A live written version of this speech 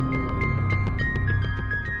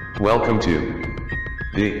Welcome to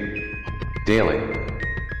the Daily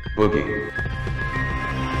Boogie.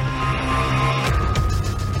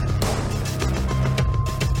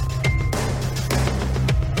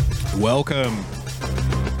 Welcome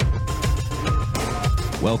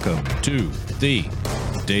to the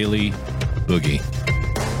Daily Boogie.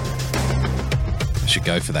 I should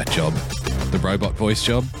go for that job. The robot voice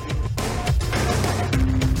job.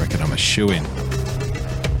 Reckon I'm a shoo-in.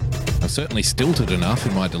 I've certainly stilted enough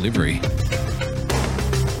in my delivery.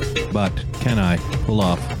 But can I pull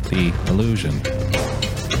off the illusion?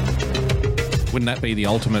 Wouldn't that be the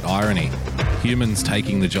ultimate irony? Humans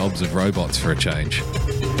taking the jobs of robots for a change.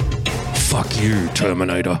 Fuck you,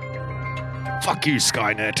 Terminator. Fuck you,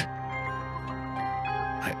 Skynet.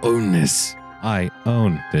 I own this. I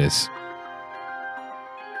own this.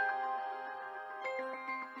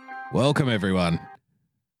 Welcome, everyone.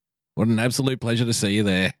 What an absolute pleasure to see you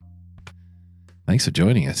there. Thanks for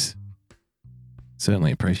joining us.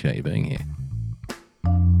 Certainly appreciate you being here.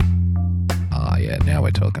 Ah, yeah, now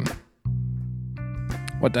we're talking.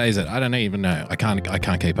 What day is it? I don't even know. I can't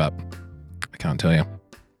keep up. I can't tell you.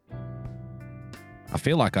 I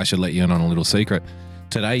feel like I should let you in on a little secret.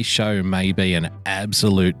 Today's show may be an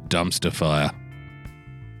absolute dumpster fire.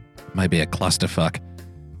 Maybe a clusterfuck.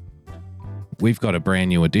 We've got a brand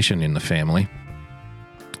new addition in the family.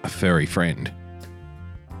 A furry friend.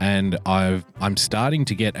 And I'm starting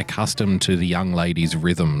to get accustomed to the young lady's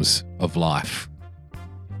rhythms of life.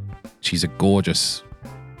 She's a gorgeous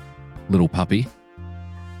little puppy.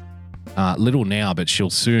 Little now, but she'll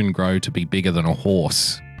soon grow to be bigger than a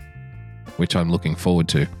horse, which I'm looking forward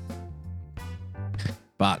to.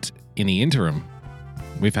 But in the interim,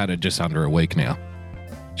 we've had her just under a week now.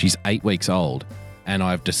 She's 8 weeks old, and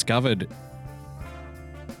I've discovered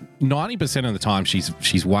 90% of the time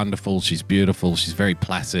she's wonderful, she's beautiful, she's very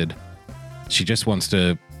placid. She just wants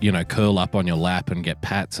to, curl up on your lap and get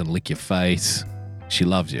pats and lick your face. She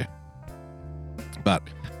loves you. But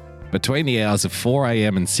between the hours of 4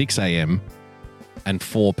 a.m. and 6 a.m. and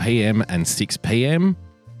 4 p.m. and 6 p.m.,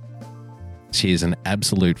 she is an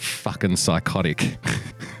absolute fucking psychotic.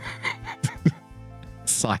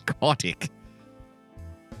 Psychotic.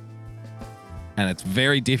 And it's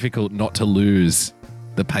very difficult not to lose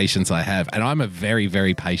the patience I have. And I'm a very,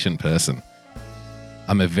 very patient person.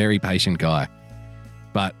 I'm a very patient guy.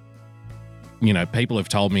 But, people have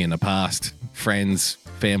told me in the past, friends,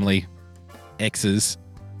 family, exes,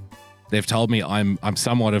 they've told me I'm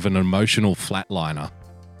somewhat of an emotional flatliner.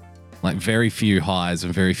 Like very few highs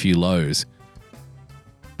and very few lows.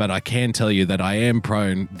 But I can tell you that I am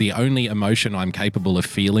prone, the only emotion I'm capable of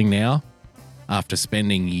feeling now, after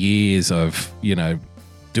spending years of,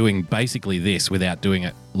 doing basically this without doing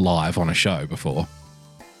it live on a show before,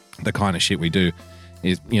 the kind of shit we do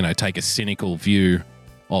is, take a cynical view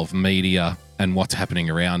of media and what's happening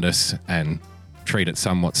around us and treat it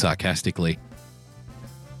somewhat sarcastically.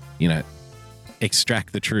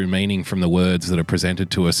 Extract the true meaning from the words that are presented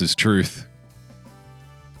to us as truth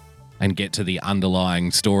and get to the underlying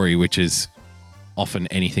story, which is often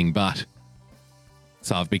anything but.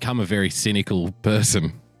 So I've become a very cynical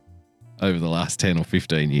person over the last 10 or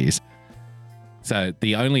 15 years. So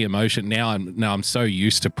the only emotion now I'm so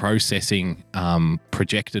used to processing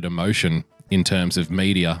projected emotion in terms of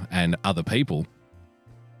media and other people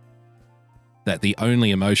that the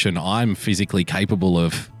only emotion I'm physically capable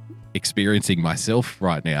of experiencing myself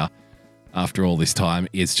right now after all this time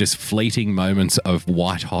is just fleeting moments of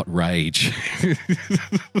white hot rage.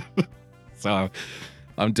 So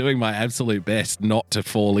I'm doing my absolute best not to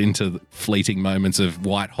fall into fleeting moments of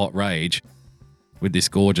white hot rage with this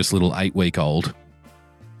gorgeous little 8-week-old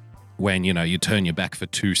when, you turn your back for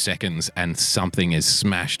 2 seconds and something is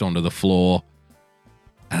smashed onto the floor.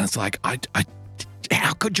 And it's like,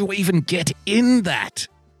 how could you even get in that?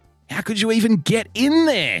 How could you even get in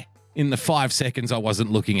there in the 5 seconds I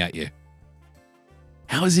wasn't looking at you?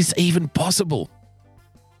 How is this even possible?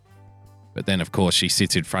 But then, of course, she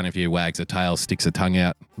sits in front of you, wags her tail, sticks her tongue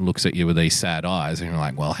out, looks at you with these sad eyes, and you're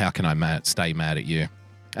like, well, how can I stay mad at you?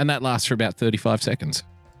 And that lasts for about 35 seconds.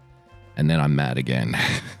 And then I'm mad again.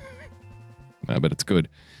 No, but it's good.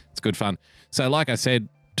 It's good fun. So like I said,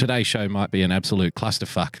 today's show might be an absolute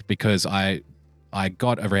clusterfuck because I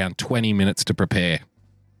got around 20 minutes to prepare.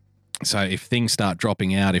 So if things start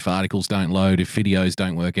dropping out, if articles don't load, if videos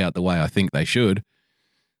don't work out the way I think they should,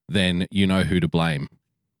 then you know who to blame.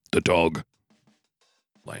 The dog.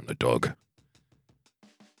 Blame the dog.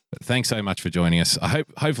 But thanks so much for joining us.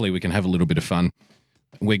 Hopefully we can have a little bit of fun.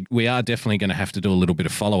 We are definitely going to have to do a little bit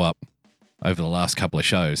of follow-up over the last couple of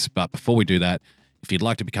shows. But before we do that, if you'd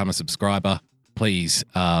like to become a subscriber, please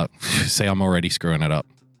see, I'm already screwing it up.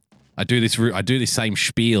 I do this same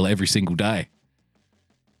spiel every single day.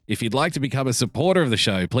 If you'd like to become a supporter of the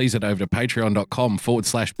show, please head over to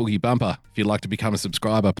patreon.com/Boogie Bumper. If you'd like to become a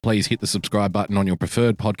subscriber, please hit the subscribe button on your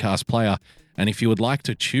preferred podcast player. And if you would like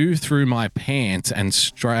to chew through my pants and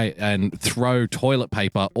throw toilet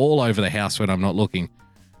paper all over the house when I'm not looking,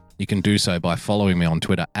 you can do so by following me on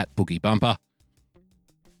Twitter @Boogie Bumper.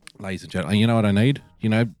 Ladies and gentlemen, you know what I need?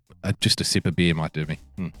 Just a sip of beer might do me.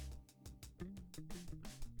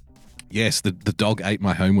 Yes, the dog ate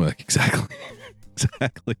my homework. Exactly.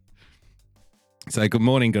 Exactly. So good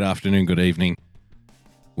morning, good afternoon, good evening,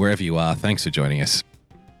 wherever you are. Thanks for joining us.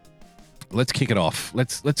 Let's kick it off.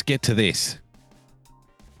 Let's get to this.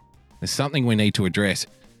 There's something we need to address.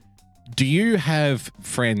 Do you have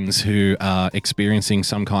friends who are experiencing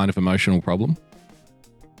some kind of emotional problem?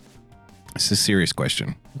 It's a serious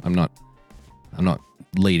question. I'm not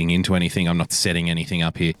leading into anything. I'm not setting anything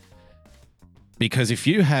up here. Because if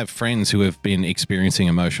you have friends who have been experiencing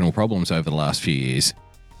emotional problems over the last few years,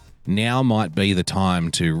 now might be the time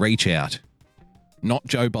to reach out. Not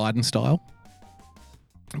Joe Biden style,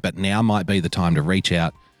 but now might be the time to reach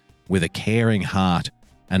out with a caring heart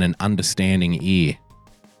and an understanding ear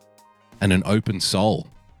and an open soul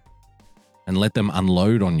and let them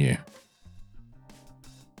unload on you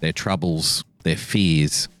their troubles, their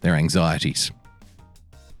fears, their anxieties.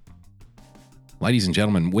 Ladies and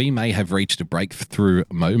gentlemen, we may have reached a breakthrough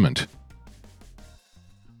moment.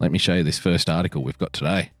 Let me show you this first article we've got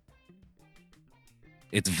today.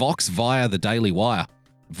 It's Vox via the Daily Wire.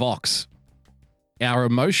 Vox. Our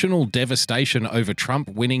emotional devastation over Trump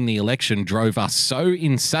winning the election drove us so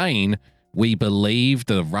insane, we believed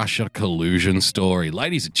the Russia collusion story.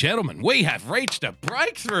 Ladies and gentlemen, we have reached a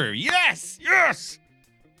breakthrough. Yes, yes.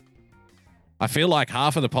 I feel like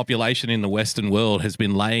half of the population in the Western world has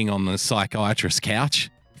been laying on the psychiatrist's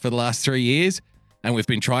couch for the last 3 years, and we've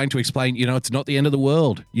been trying to explain, it's not the end of the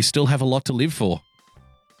world. You still have a lot to live for.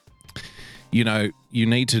 You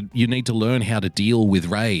need to learn how to deal with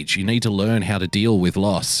rage. You need to learn how to deal with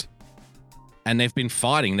loss. And they've been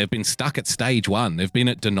fighting. They've been stuck at stage 1. They've been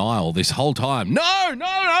at denial this whole time. No.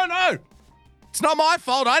 It's not my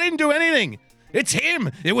fault. I didn't do anything. It's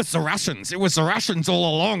him. It was the Russians. It was the Russians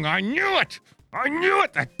all along. I knew it.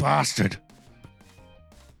 That bastard.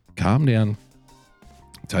 Calm down.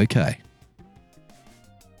 It's okay.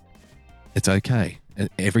 It's okay.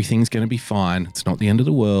 Everything's going to be fine. It's not the end of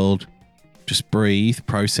the world. Just breathe,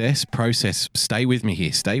 process. Stay with me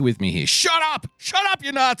here. Shut up,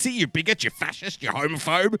 you Nazi, you bigot, you fascist, you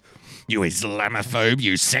homophobe, you Islamophobe,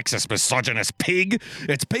 you sexist, misogynist pig.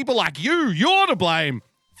 It's people like you. You're to blame.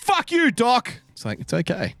 Fuck you, Doc. It's like, it's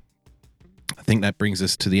okay. I think that brings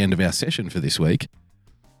us to the end of our session for this week.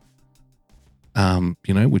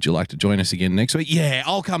 Would you like to join us again next week? Yeah,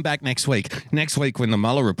 I'll come back next week. Next week when the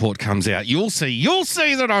Mueller report comes out, you'll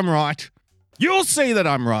see that I'm right. You'll see that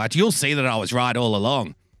I'm right. You'll see that I was right all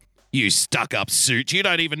along. You stuck-up suit. You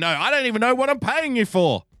don't even know. I don't even know what I'm paying you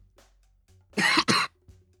for.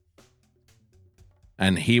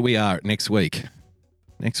 And here we are next week.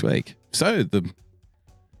 So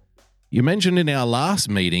you mentioned in our last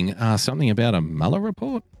meeting something about a Mueller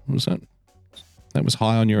report. Was that was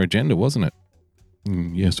high on your agenda, wasn't it?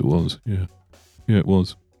 Yes, it was. Yeah, it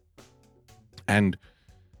was. And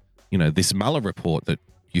this Mueller report that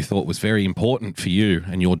you thought was very important for you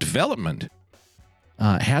and your development.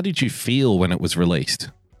 How did you feel when it was released?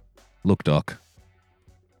 Look, Doc.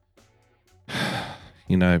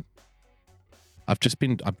 I've just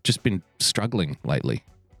been struggling lately.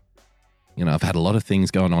 I've had a lot of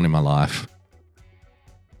things going on in my life.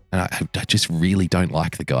 And I just really don't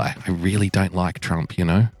like the guy. I really don't like Trump,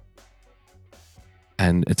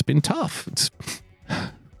 And it's been tough. It's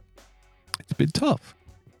been tough.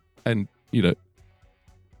 And,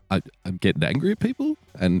 I'm getting angry at people,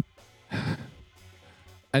 and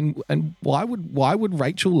why would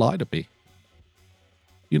Rachel lie to me?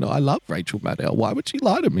 I love Rachel Maddow. Why would she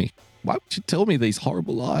lie to me? Why would she tell me these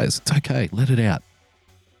horrible lies? It's okay. Let it out.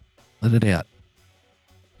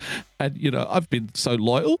 And I've been so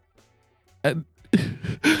loyal, and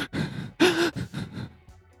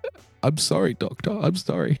I'm sorry, Doctor. I'm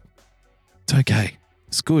sorry. It's okay.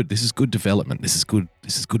 It's good. This is good development. This is good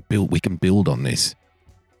build. We can build on this.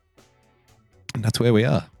 And that's where we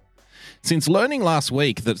are. Since learning last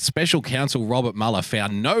week that Special Counsel Robert Mueller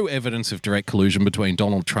found no evidence of direct collusion between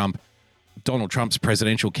Donald Trump's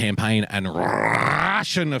presidential campaign and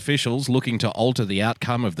Russian officials looking to alter the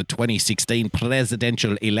outcome of the 2016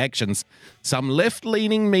 presidential elections, some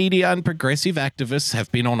left-leaning media and progressive activists have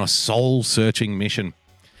been on a soul-searching mission.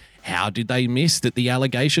 How did they miss that the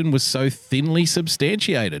allegation was so thinly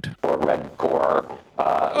substantiated? Red Corps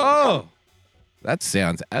Oh, that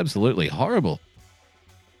sounds absolutely horrible.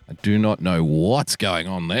 I do not know what's going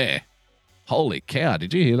on there. Holy cow,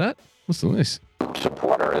 did you hear that? What's this?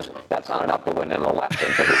 Supporters, that's not enough to win an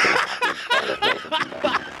election.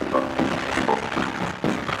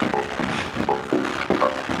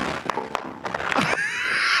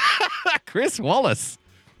 Chris Wallace.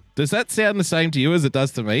 Does that sound the same to you as it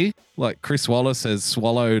does to me? Like Chris Wallace has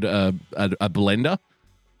swallowed a blender?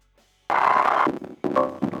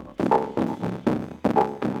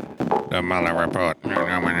 The Mueller report.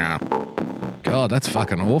 God, that's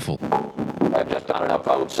fucking awful. Just not enough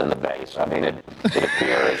votes in the base. I mean, it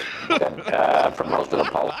appears that for most of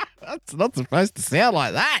the polls. That's not supposed to sound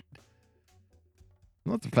like that.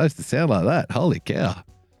 Not supposed to sound like that. Holy cow.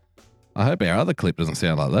 I hope our other clip doesn't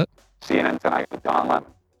sound like that. CNN Tonight with Don Lemon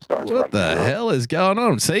starts. What the hell is going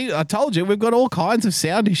on? See, I told you, we've got all kinds of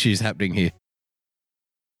sound issues happening here.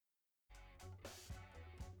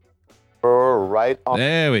 Right on.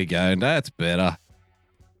 There we go. That's better.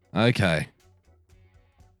 Okay.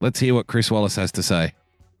 Let's hear what Chris Wallace has to say.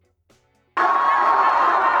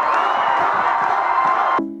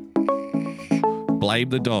 Blame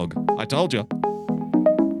the dog. I told you.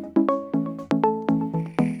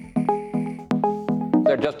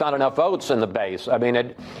 There are just not enough votes in the base. I mean,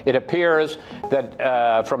 it appears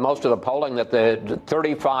that from most of the polling that the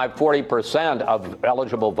 35-40% of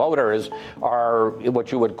eligible voters are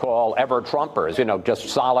what you would call ever-Trumpers, just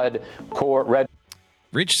solid, core, red.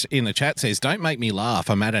 Rich in the chat says, don't make me laugh.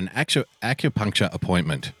 I'm at an acupuncture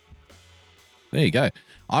appointment. There you go.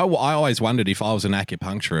 I always wondered if I was an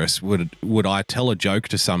acupuncturist, would I tell a joke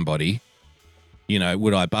to somebody,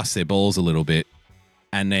 would I bust their balls a little bit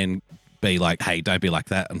and then be like, hey, don't be like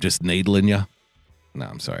that. I'm just needling you. No,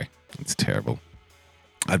 I'm sorry. It's terrible.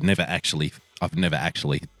 I've never actually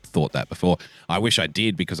thought that before. I wish I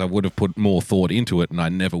did, because I would have put more thought into it and I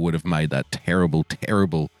never would have made that terrible,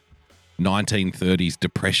 terrible 1930s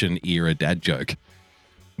Depression era dad joke.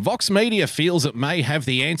 Vox Media feels it may have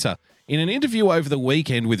the answer. In an interview over the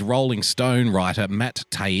weekend with Rolling Stone writer Matt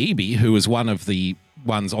Taibbi, who was one of the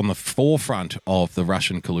ones on the forefront of the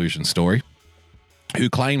Russian collusion story, who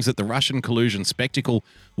claims that the Russian collusion spectacle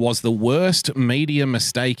was the worst media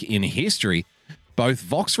mistake in history, both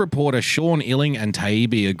Vox reporter Sean Illing and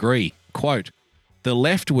Taibbi agree. Quote, the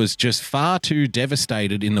left was just far too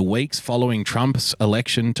devastated in the weeks following Trump's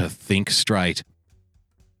election to think straight.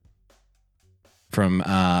 From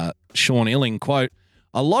Sean Illing, quote,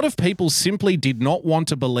 a lot of people simply did not want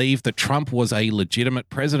to believe that Trump was a legitimate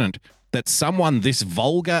president, that someone this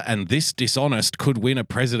vulgar and this dishonest could win a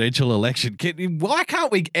presidential election. Why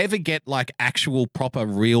can't we ever get like actual proper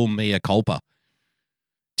real mea culpa?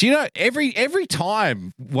 Do you know, every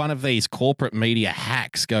time one of these corporate media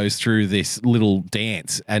hacks goes through this little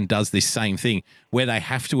dance and does this same thing where they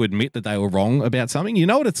have to admit that they were wrong about something, you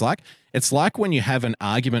know what it's like? It's like when you have an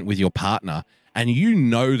argument with your partner and you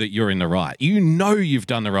know that you're in the right. You know you've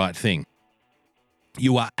done the right thing.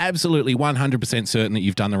 You are absolutely 100% certain that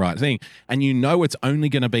you've done the right thing. And you know it's only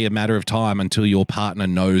going to be a matter of time until your partner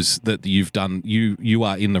knows that you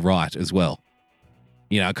are in the right as well.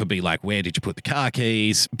 It could be like, where did you put the car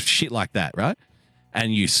keys? Shit like that, right?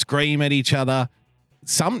 And you scream at each other.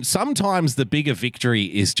 Sometimes the bigger victory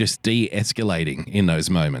is just de-escalating in those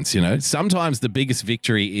moments, Sometimes the biggest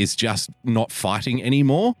victory is just not fighting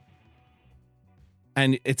anymore.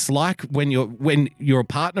 And it's like when your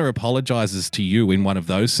partner apologizes to you in one of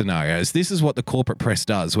those scenarios, this is what the corporate press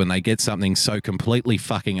does when they get something so completely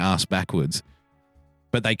fucking ass backwards.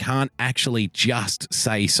 But they can't actually just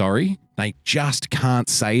say sorry. They just can't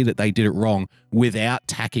say that they did it wrong without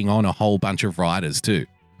tacking on a whole bunch of writers too.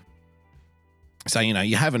 So,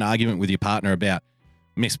 you have an argument with your partner about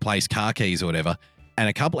misplaced car keys or whatever, and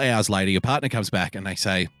a couple hours later, your partner comes back and they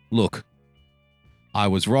say, look, I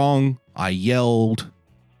was wrong. I yelled.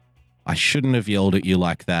 I shouldn't have yelled at you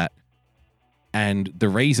like that. And the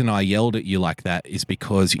reason I yelled at you like that is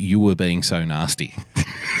because you were being so nasty.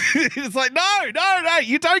 It's like, no,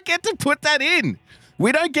 you don't get to put that in.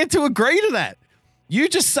 We don't get to agree to that. You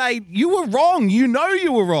just say you were wrong. You know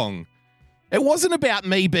you were wrong. It wasn't about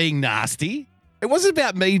me being nasty. It wasn't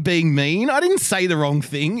about me being mean. I didn't say the wrong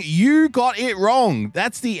thing. You got it wrong.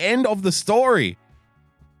 That's the end of the story.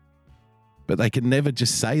 But they can never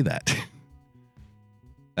just say that.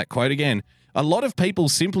 That quote again. A lot of people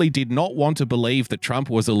simply did not want to believe that Trump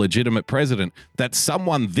was a legitimate president, that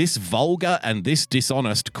someone this vulgar and this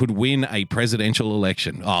dishonest could win a presidential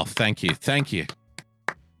election. Oh, thank you. Thank you.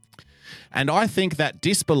 And I think that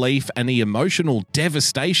disbelief and the emotional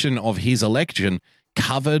devastation of his election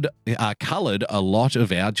colored a lot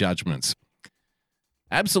of our judgments.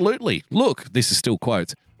 Absolutely. Look, this is still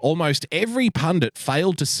quotes. Almost every pundit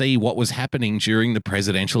failed to see what was happening during the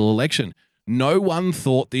presidential election. No one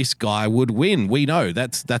thought this guy would win. We know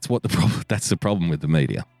that's what the problem. That's the problem with the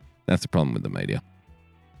media. That's the problem with the media.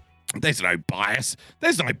 There's no bias.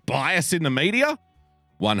 There's no bias in the media.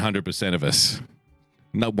 100% of us.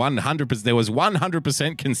 No, 100%. There was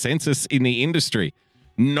 100% consensus in the industry.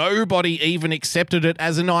 Nobody even accepted it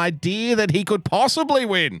as an idea that he could possibly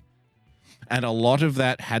win. And a lot of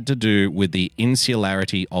that had to do with the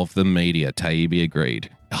insularity of the media. Taibbi agreed.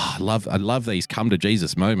 Oh, I love these come to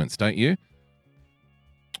Jesus moments, don't you?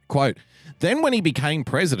 Quote, then when he became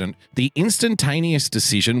president, the instantaneous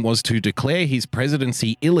decision was to declare his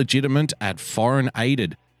presidency illegitimate and foreign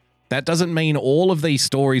aided. That doesn't mean all of these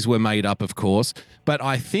stories were made up, of course, but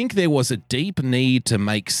I think there was a deep need to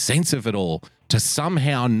make sense of it all, to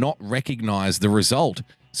somehow not recognize the result.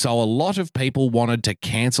 So a lot of people wanted to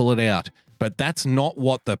cancel it out. But that's not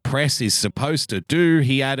what the press is supposed to do,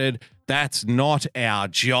 he added. That's not our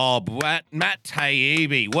job. Matt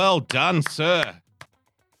Taibbi, well done, sir.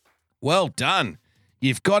 Well done.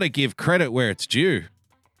 You've got to give credit where it's due.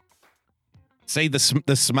 See, the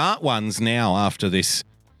smart ones now, after this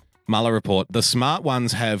Mueller report, the smart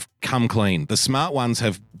ones have come clean. The smart ones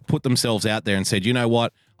have put themselves out there and said, you know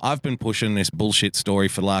what? I've been pushing this bullshit story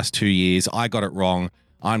for the last 2 years. I got it wrong.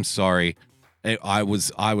 I'm sorry. I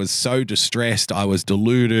was so distressed. I was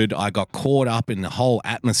deluded. I got caught up in the whole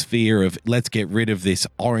atmosphere of let's get rid of this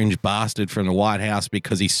orange bastard from the White House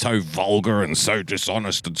because he's so vulgar and so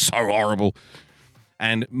dishonest and so horrible.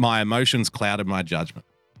 And my emotions clouded my judgment.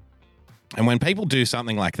 And when people do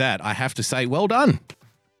something like that, I have to say, well done.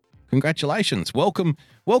 Congratulations. Welcome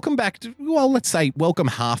back to, well, let's say welcome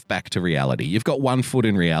half back to reality. You've got 1 foot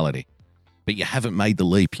in reality, but you haven't made the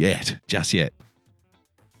leap yet, just yet.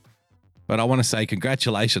 But I want to say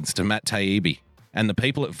congratulations to Matt Taibbi and the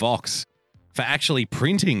people at Vox for actually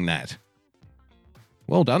printing that.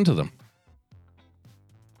 Well done to them.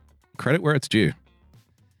 Credit where it's due.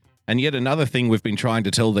 And yet another thing we've been trying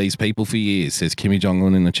to tell these people for years, says Kimmy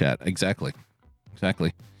Jong-un in the chat. Exactly.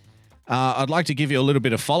 I'd like to give you a little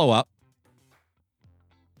bit of follow-up.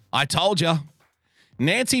 I told you.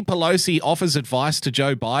 Nancy Pelosi offers advice to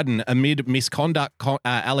Joe Biden amid misconduct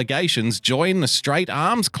allegations. Join the Straight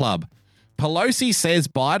Arms Club. Pelosi says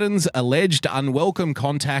Biden's alleged unwelcome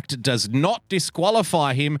contact does not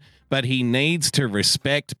disqualify him, but he needs to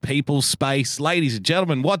respect people's space. Ladies and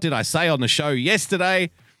gentlemen, what did I say on the show yesterday?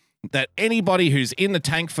 That anybody who's in the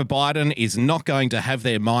tank for Biden is not going to have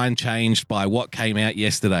their mind changed by what came out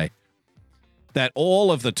yesterday. That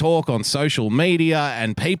all of the talk on social media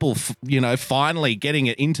and people, finally getting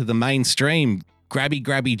it into the mainstream, grabby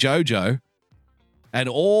Jojo, and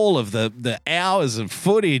all of the hours of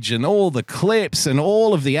footage and all the clips and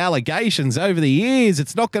all of the allegations over the years,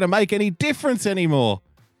 it's not going to make any difference anymore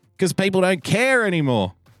because people don't care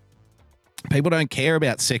anymore. People don't care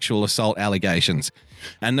about sexual assault allegations.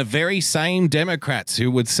 And the very same Democrats who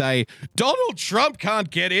would say, Donald Trump can't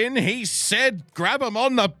get in. He said, grab him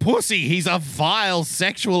on the pussy. He's a vile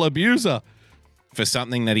sexual abuser for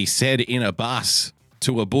something that he said in a bus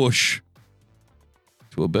to a bush,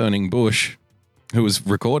 to a burning bush, who was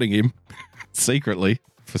recording him secretly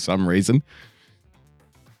for some reason.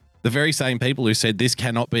 The very same people who said this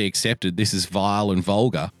cannot be accepted, this is vile and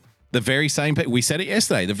vulgar, the very same people, we said it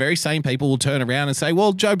yesterday, the very same people will turn around and say,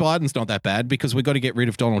 well, Joe Biden's not that bad because we've got to get rid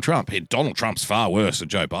of Donald Trump. Donald Trump's far worse than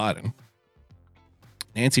Joe Biden.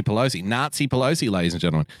 Nazi Pelosi, ladies and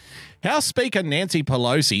gentlemen. House Speaker Nancy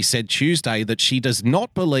Pelosi said Tuesday that she does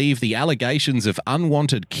not believe the allegations of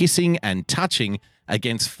unwanted kissing and touching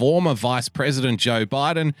against former Vice President Joe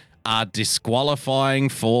Biden are disqualifying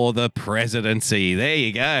for the presidency. There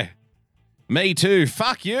you go. Me too.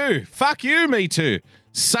 Fuck you. Fuck you, me too.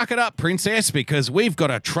 Suck it up, princess, because we've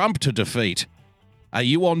got a Trump to defeat. Are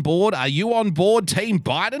you on board? Are you on board, Team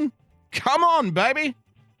Biden? Come on, baby.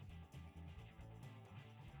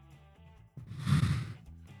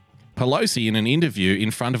 Pelosi, in an interview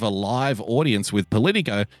in front of a live audience with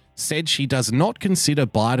Politico, said she does not consider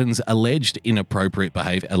Biden's alleged inappropriate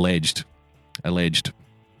behavior. Alleged.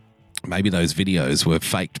 Maybe those videos were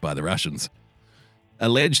faked by the Russians.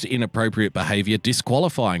 Alleged inappropriate behavior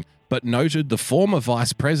disqualifying, but noted the former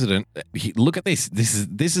vice president, look at this.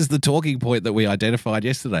 This is the talking point that we identified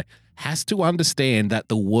yesterday, has to understand that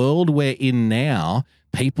the world we're in now,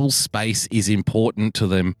 people's space is important to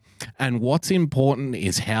them. And what's important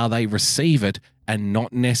is how they receive it and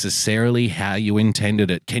not necessarily how you intended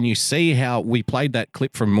it. Can you see how we played that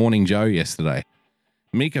clip from Morning Joe yesterday?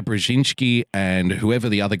 Mika Brzezinski and whoever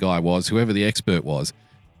the other guy was, whoever the expert was,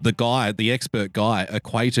 the expert guy,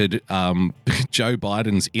 equated Joe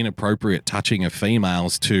Biden's inappropriate touching of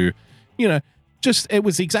females to, it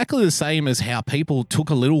was exactly the same as how people took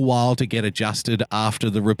a little while to get adjusted after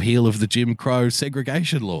the repeal of the Jim Crow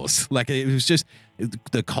segregation laws. Like, it was just,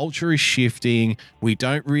 the culture is shifting. We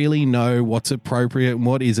don't really know what's appropriate and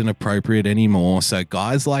what isn't appropriate anymore. So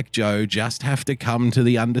guys like Joe just have to come to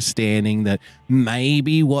the understanding that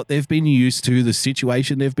maybe what they've been used to, the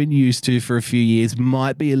situation they've been used to for a few years,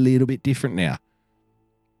 might be a little bit different now.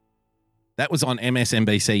 That was on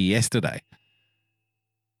MSNBC yesterday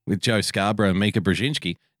with Joe Scarborough and Mika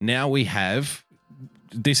Brzezinski. Now we have,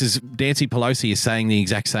 Nancy Pelosi is saying the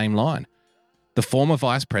exact same line. The former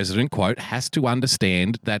vice president, quote, has to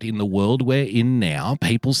understand that in the world we're in now,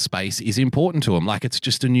 people's space is important to him. Like it's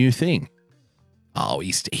just a new thing. Oh,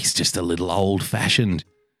 he's just a little old fashioned.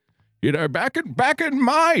 Back in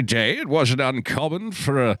my day, it wasn't uncommon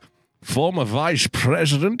for a former vice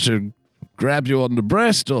president to grab you on the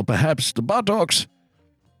breast or perhaps the buttocks,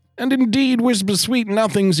 and indeed whisper sweet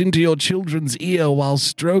nothings into your children's ear while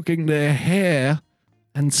stroking their hair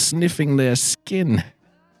and sniffing their skin.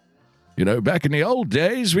 Back in the old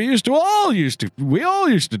days, we all used to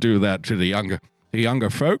do that to the younger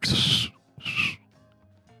folks,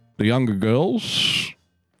 the younger girls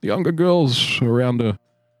around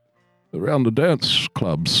the dance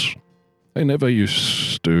clubs. They never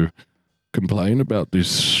used to complain about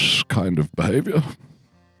this kind of behavior.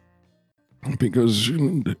 Because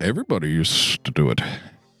everybody used to do it.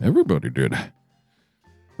 Everybody did.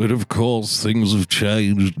 But of course, things have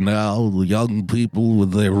changed now. The young people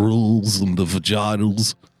with their rules and the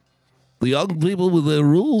vaginas. The young people with their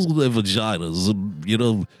rules and their vaginas.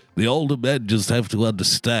 And, the older men just have to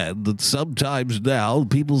understand that sometimes now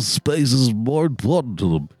people's space is more important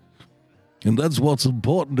to them. And that's what's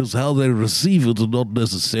important, is how they receive it and not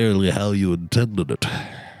necessarily how you intended it.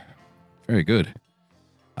 Very good.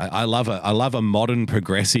 I love a modern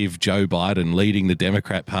progressive Joe Biden leading the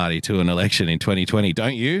Democrat Party to an election in 2020.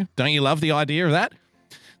 Don't you? Don't you love the idea of that?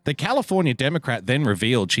 The California Democrat then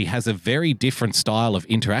revealed she has a very different style of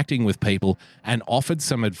interacting with people and offered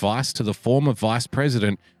some advice to the former vice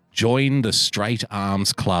president: join the Straight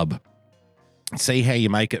Arms Club. See how you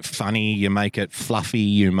make it funny, you make it fluffy,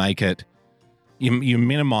 you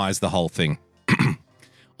minimize the whole thing.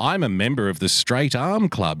 I'm a member of the Straight Arm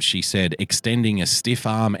Club, she said, extending a stiff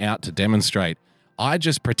arm out to demonstrate. I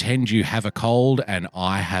just pretend you have a cold and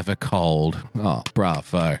I have a cold. Oh,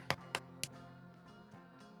 bravo.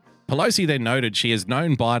 Pelosi then noted she has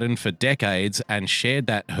known Biden for decades and shared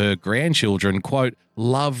that her grandchildren, quote,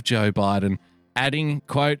 love Joe Biden, adding,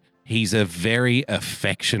 quote, he's a very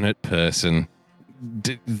affectionate person.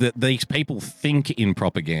 These people think in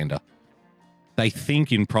propaganda. They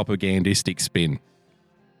think in propagandistic spin.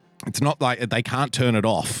 It's not like they can't turn it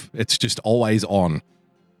off. It's just always on.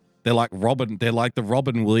 They're like the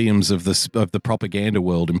Robin Williams of the propaganda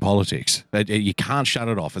world in politics. You can't shut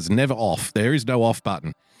it off. It's never off. There is no off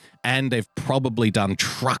button. And they've probably done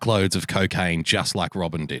truckloads of cocaine just like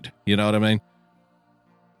Robin did. You know what I mean?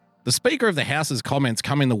 The Speaker of the House's comments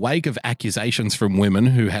come in the wake of accusations from women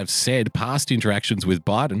who have said past interactions with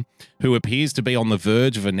Biden, who appears to be on the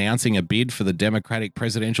verge of announcing a bid for the Democratic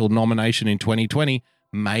presidential nomination in 2020,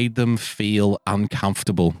 made them feel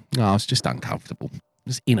uncomfortable. Oh, it's just uncomfortable.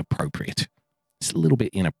 It's inappropriate. It's a little bit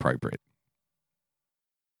inappropriate.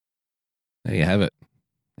 There you have it.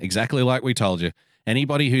 Exactly like we told you.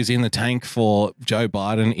 Anybody who's in the tank for Joe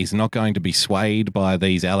Biden is not going to be swayed by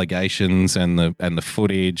these allegations and the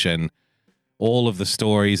footage and all of the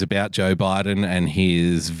stories about Joe Biden and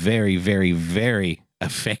his very, very, very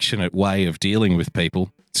affectionate way of dealing with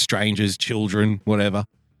people, strangers, children, whatever.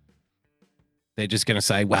 They're just going to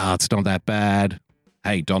say, wow, it's not that bad.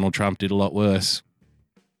 Hey, Donald Trump did a lot worse.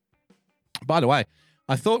 By the way,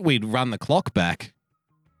 I thought we'd run the clock back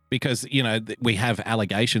because, we have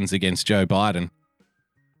allegations against Joe Biden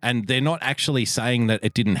and they're not actually saying that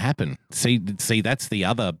it didn't happen. See, that's the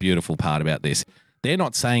other beautiful part about this. They're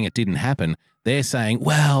not saying it didn't happen. They're saying,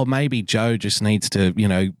 well, maybe Joe just needs to,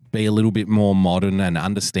 be a little bit more modern and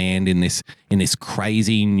understand in this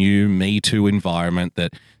crazy new Me Too environment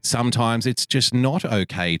that sometimes it's just not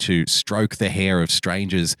okay to stroke the hair of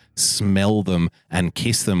strangers, smell them, and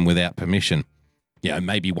kiss them without permission.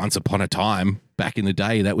 Maybe once upon a time, back in the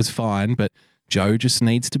day, that was fine, but Joe just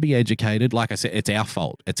needs to be educated. Like I said, it's our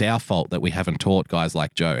fault. It's our fault that we haven't taught guys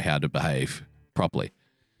like Joe how to behave properly.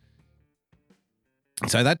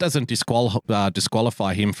 So that doesn't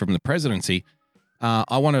disqualify him from the presidency.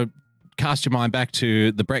 I want to cast your mind back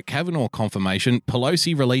to the Brett Kavanaugh confirmation.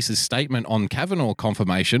 Pelosi releases statement on Kavanaugh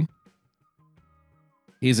confirmation.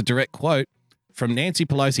 Here's a direct quote. from Nancy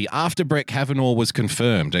Pelosi after Brett Kavanaugh was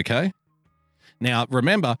confirmed, okay? Now,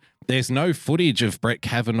 remember, there's no footage of Brett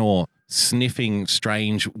Kavanaugh sniffing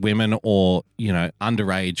strange women or,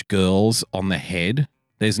 underage girls on the head.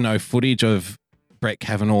 There's no footage of Brett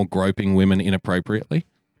Kavanaugh groping women inappropriately.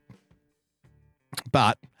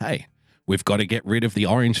 But, hey, we've got to get rid of the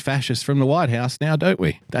orange fascists from the White House now, don't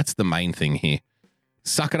we? That's the main thing here.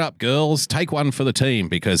 Suck it up, girls. Take one for the team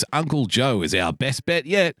because Uncle Joe is our best bet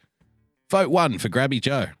yet. Vote 1 for Grabby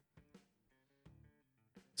Joe.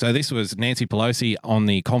 So this was Nancy Pelosi on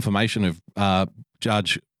the confirmation of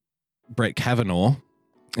Judge Brett Kavanaugh.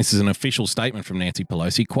 This is an official statement from Nancy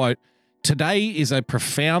Pelosi. Quote, "Today is a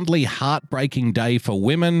profoundly heartbreaking day for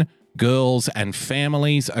women, girls, and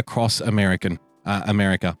families across America.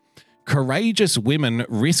 Courageous women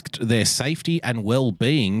risked their safety and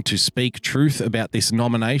well-being to speak truth about this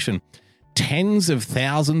nomination. Tens of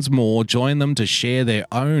thousands more join them to share their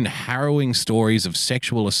own harrowing stories of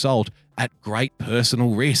sexual assault at great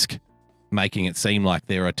personal risk," making it seem like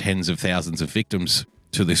there are tens of thousands of victims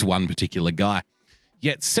to this one particular guy.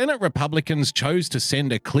 Yet Senate Republicans chose to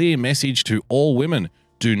send a clear message to all women.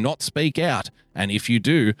 Do not speak out. And if you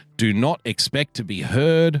do not expect to be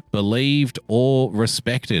heard, believed, or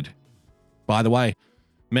respected. By the way,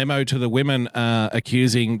 memo to the women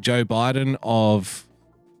accusing Joe Biden of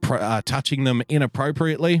touching them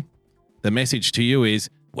inappropriately. The message to you is,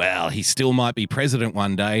 well, he still might be president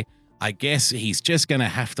one day. I guess he's just going to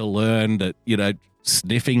have to learn that,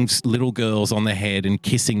 sniffing little girls on the head and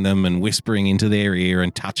kissing them and whispering into their ear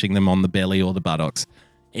and touching them on the belly or the buttocks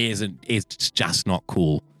is just not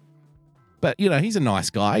cool. But, he's a nice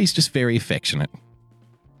guy. He's just very affectionate.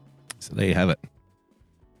 So there you have it.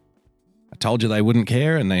 I told you they wouldn't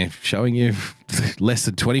care, and they're showing you less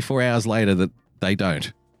than 24 hours later that they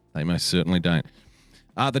don't. They most certainly don't.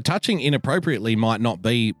 The touching inappropriately might not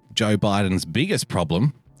be Joe Biden's biggest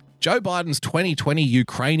problem. Joe Biden's 2020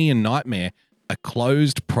 Ukrainian nightmare, a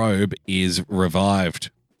closed probe is revived.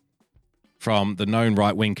 From the known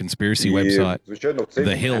right-wing conspiracy website,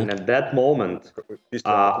 The Hill. And at that moment,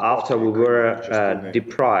 after we were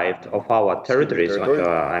deprived of our territories,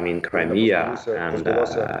 Crimea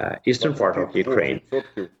and eastern part of Ukraine,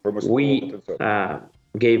 we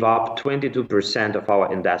gave up 22% of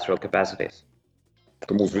our industrial capacities.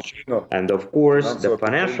 And of course, the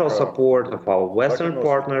financial support of our Western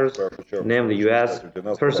partners, namely the US,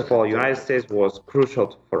 first of all, United States, was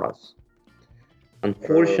crucial for us.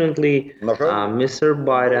 Unfortunately, Mr.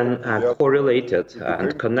 Biden correlated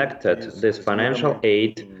and connected this financial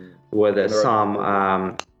aid with some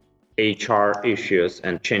HR issues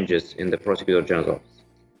and changes in the Prosecutor General's office.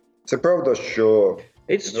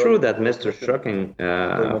 It's true that Mr. Shokin,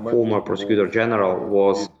 former Prosecutor General,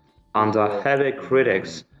 was under heavy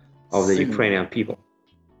critics of the Ukrainian people.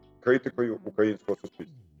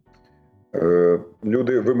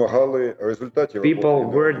 People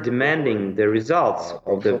were demanding the results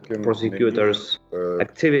of the prosecutors'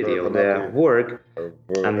 activity, of their work,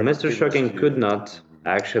 and Mr. Shokin could not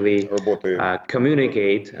actually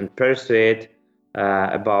communicate and persuade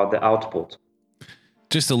about the output.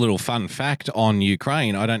 Just a little fun fact on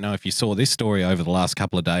Ukraine. I don't know if you saw this story over the last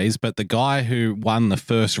couple of days, but the guy who won the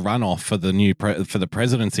first runoff for the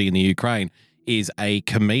presidency in the Ukraine is a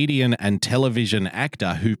comedian and television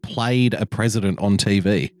actor who played a president on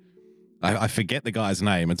TV. I forget the guy's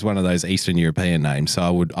name. It's one of those Eastern European names,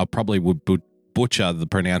 so I probably would butcher the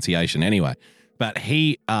pronunciation anyway. But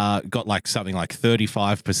he got something like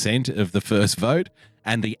 35% of the first vote,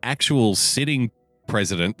 and the actual sitting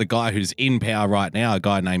president, the guy who's in power right now, a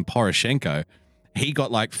guy named Poroshenko, he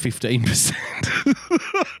got 15%.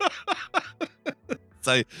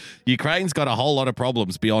 So Ukraine's got a whole lot of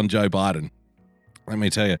problems beyond Joe Biden. Let me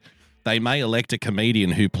tell you, they may elect a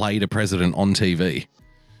comedian who played a president on TV.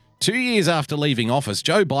 2 years after leaving office,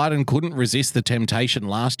 Joe Biden couldn't resist the temptation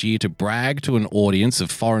last year to brag to an audience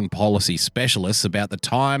of foreign policy specialists about the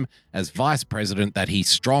time as vice president that he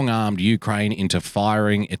strong-armed Ukraine into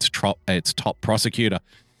firing its top prosecutor.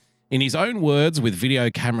 In his own words, with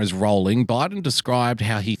video cameras rolling, Biden described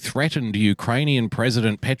how he threatened Ukrainian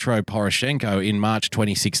President Petro Poroshenko in March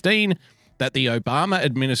 2016 that the Obama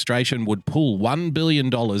administration would pull $1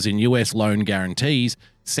 billion in U.S. loan guarantees,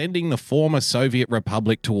 sending the former Soviet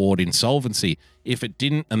republic toward insolvency if it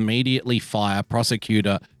didn't immediately fire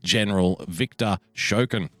Prosecutor General Viktor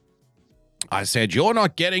Shokin. I said, "You're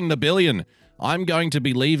not getting the billion. I'm going to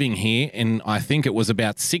be leaving here in, I think it was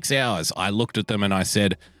about 6 hours." I looked at them and I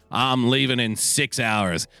said, "I'm leaving in 6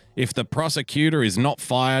 hours. If the prosecutor is not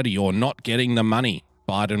fired, you're not getting the money,"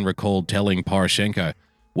 Biden recalled telling Poroshenko.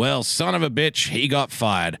 Well, son of a bitch, he got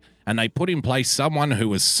fired, and they put in place someone who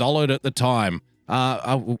was solid at the time.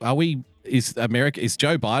 Is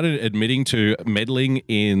Joe Biden admitting to meddling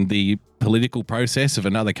in the political process of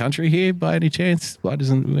another country here by any chance? Why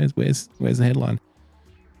doesn't where's the headline?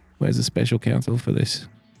 Where's the special counsel for this?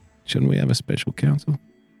 Shouldn't we have a special counsel?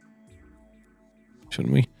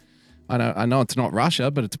 Shouldn't we? I know it's not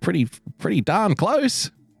Russia, but it's pretty darn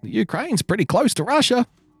close. Ukraine's pretty close to Russia.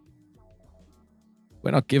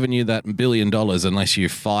 We're not giving you that $1 billion unless you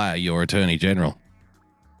fire your attorney general.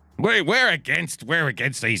 We're against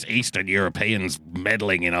these Eastern Europeans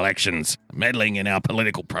meddling in elections, meddling in our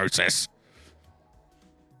political process.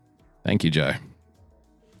 Thank you, Joe.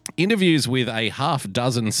 Interviews with a half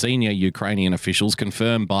dozen senior Ukrainian officials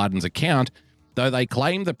confirm Biden's account, though they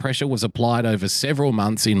claim the pressure was applied over several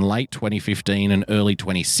months in late 2015 and early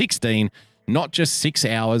 2016, not just 6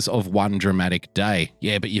 hours of one dramatic day.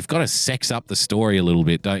 Yeah, but you've got to sex up the story a little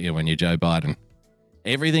bit, don't you, when you're Joe Biden?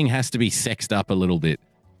 Everything has to be sexed up a little bit.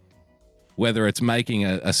 Whether it's making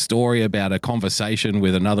a story about a conversation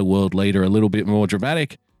with another world leader a little bit more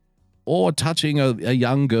dramatic, or touching a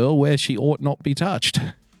young girl where she ought not be touched.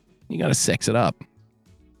 You got to sex it up.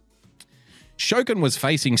 Shokin was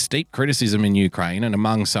facing steep criticism in Ukraine and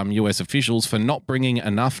among some US officials for not bringing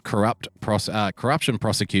enough corruption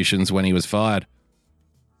prosecutions when he was fired.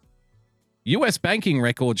 US banking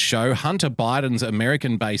records show Hunter Biden's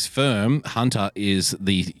American-based firm, Hunter is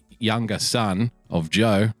the younger son of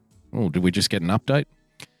Joe. Oh, did we just get an update?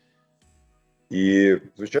 Yeah.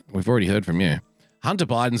 We've already heard from you. Hunter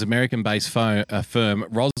Biden's American-based firm,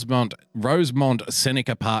 Rosemont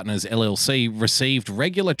Seneca Partners, LLC, received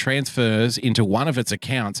regular transfers into one of its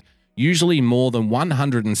accounts, usually more than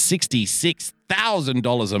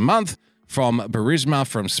 $166,000 a month, from Burisma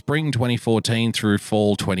from spring 2014 through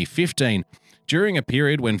fall 2015, during a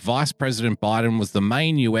period when Vice President Biden was the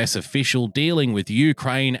main U.S. official dealing with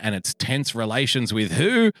Ukraine and its tense relations with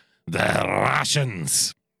who? The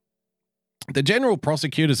Russians. The General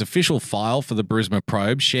Prosecutor's official file for the Burisma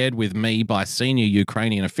probe, shared with me by senior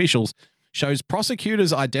Ukrainian officials, shows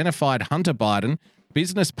prosecutors identified Hunter Biden,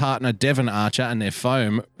 business partner Devon Archer, and their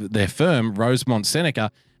firm Rosemont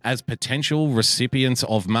Seneca as potential recipients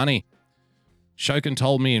of money. Shokin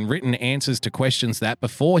told me in written answers to questions that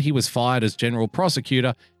before he was fired as general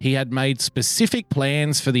prosecutor, he had made specific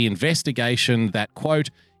plans for the investigation that, quote,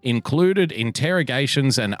 included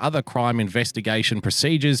interrogations and other crime investigation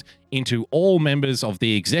procedures into all members of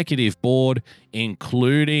the executive board,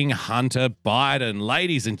 including Hunter Biden.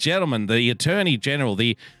 Ladies and gentlemen, the Attorney General,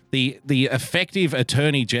 the effective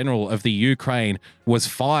Attorney General of the Ukraine, was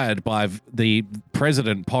fired by the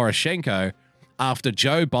President Poroshenko after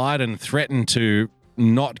Joe Biden threatened to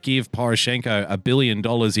not give Poroshenko $1 billion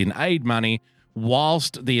in aid money,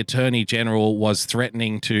 whilst the Attorney General was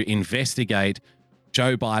threatening to investigate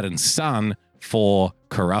Joe Biden's son for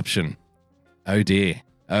corruption. Oh dear.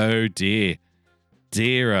 Oh dear.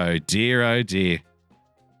 Dear, oh dear, oh dear.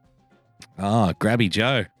 Oh, Grabby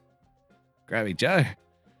Joe. Grabby Joe.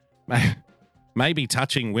 Maybe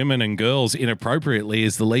touching women and girls inappropriately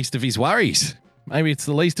is the least of his worries. Maybe it's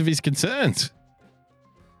the least of his concerns.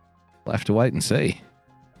 We'll have to wait and see.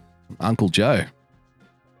 Uncle Joe.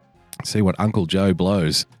 See what Uncle Joe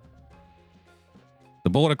blows. The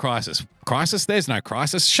border crisis. Crisis? There's no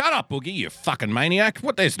crisis. Shut up, Boogie, you fucking maniac.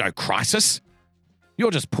 What? There's no crisis. You're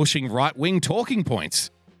just pushing right-wing talking points.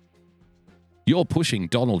 You're pushing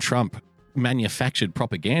Donald Trump manufactured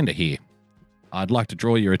propaganda here. I'd like to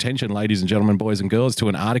draw your attention, ladies and gentlemen, boys and girls, to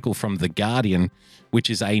an article from The Guardian, which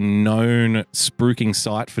is a known spruiking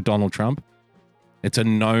site for Donald Trump. It's a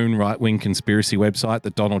known right-wing conspiracy website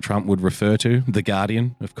that Donald Trump would refer to. The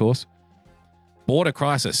Guardian, of course. Border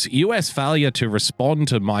crisis. U.S. failure to respond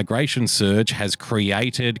to migration surge has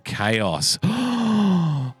created chaos.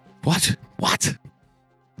 What?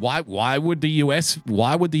 Why would the U.S.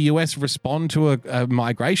 respond to a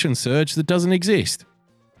migration surge that doesn't exist?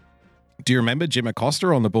 Do you remember Jim Acosta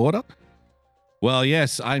on the border? Well,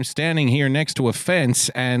 yes, I'm standing here next to a fence,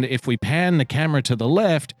 and if we pan the camera to the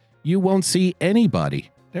left, you won't see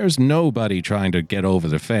anybody. There's nobody trying to get over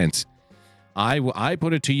the fence. I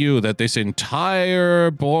put it to you that this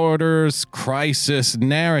entire borders crisis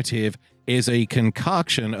narrative is a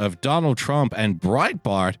concoction of Donald Trump and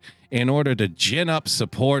Breitbart in order to gin up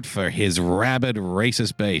support for his rabid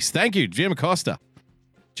racist base. Thank you, Jim Acosta.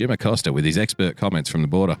 Jim Acosta with his expert comments from the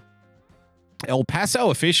border. El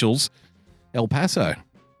Paso officials. El Paso.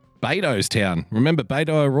 Beto's town. Remember Beto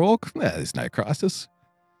O'Rourke? There's no crisis.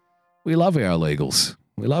 We love our illegals.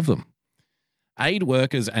 We love them. Aid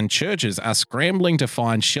workers and churches are scrambling to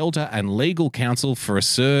find shelter and legal counsel for a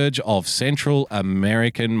surge of Central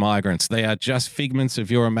American migrants. They are just figments of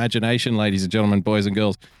your imagination, ladies and gentlemen, boys and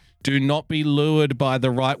girls. Do not be lured by the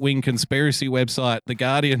right-wing conspiracy website, The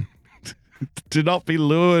Guardian. Do not be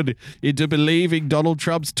lured into believing Donald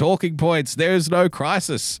Trump's talking points. There is no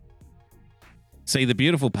crisis. See, the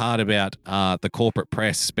beautiful part about the corporate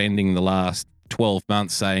press spending the last 12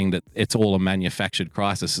 months saying that it's all a manufactured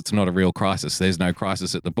crisis, it's not a real crisis, there's no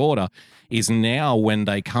crisis at the border, is now when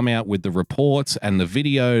they come out with the reports and the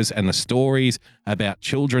videos and the stories about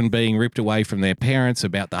children being ripped away from their parents,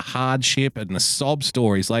 about the hardship and the sob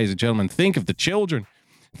stories. Ladies and gentlemen, think of the children.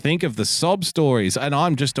 Think of the sob stories. And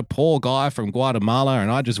I'm just a poor guy from Guatemala and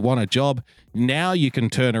I just want a job. Now you can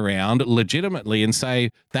turn around legitimately and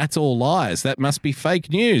say, that's all lies. That must be fake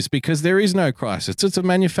news because there is no crisis. It's a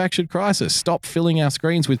manufactured crisis. Stop filling our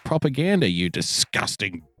screens with propaganda, you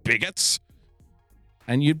disgusting bigots.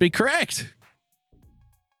 And you'd be correct.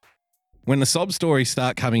 When the sob stories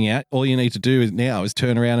start coming out, all you need to do now is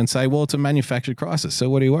turn around and say, well, it's a manufactured crisis. So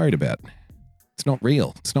what are you worried about? It's not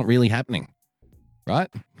real. It's not really happening. Right?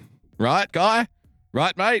 Right, guy?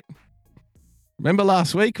 Right, mate? Remember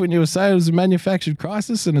last week when you were saying it was a manufactured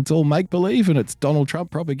crisis and it's all make-believe and it's Donald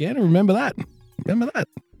Trump propaganda? Remember that? Remember that?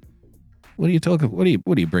 What are you talking? What are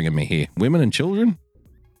you bringing me here? Women and children?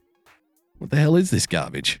 What the hell is this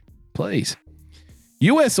garbage? Please.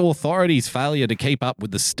 U.S. authorities' failure to keep up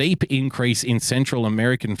with the steep increase in Central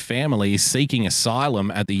American families seeking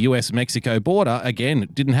asylum at the U.S.-Mexico border, again,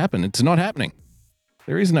 it didn't happen. It's not happening.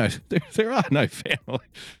 There are no family.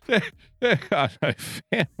 There are no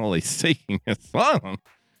families seeking asylum.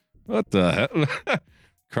 What the hell?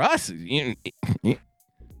 Christ.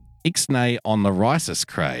 Ixnay on the rhizus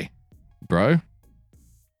cray, bro.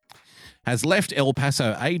 Has left El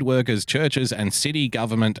Paso aid workers, churches, and city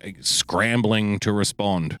government scrambling to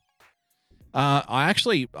respond. I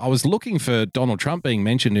was looking for Donald Trump being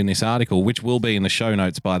mentioned in this article, which will be in the show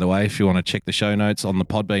notes, by the way, if you want to check the show notes on the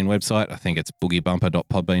Podbean website. I think it's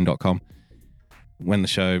boogiebumper.podbean.com when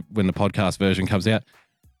the podcast version comes out.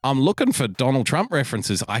 I'm looking for Donald Trump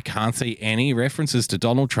references. I can't see any references to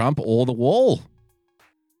Donald Trump or the wall.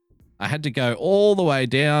 I had to go all the way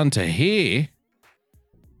down to here.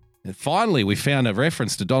 And finally, we found a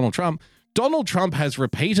reference to Donald Trump. Donald Trump has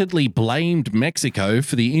repeatedly blamed Mexico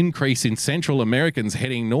for the increase in Central Americans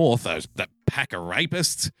heading north, that pack of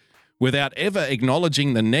rapists, without ever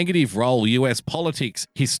acknowledging the negative role U.S. politics,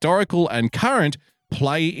 historical and current,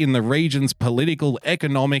 play in the region's political,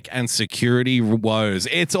 economic, and security woes.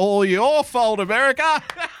 It's all your fault, America!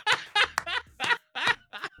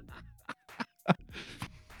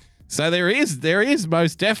 So there is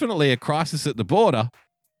most definitely a crisis at the border,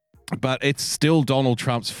 but it's still Donald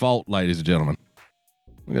Trump's fault, ladies and gentlemen.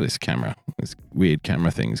 Look at this camera. This weird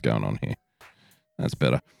camera thing's going on here. That's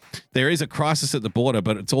better. There is a crisis at the border,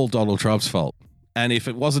 but it's all Donald Trump's fault. And if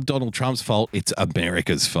it wasn't Donald Trump's fault, it's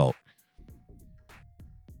America's fault.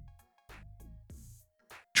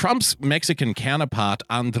 Trump's Mexican counterpart,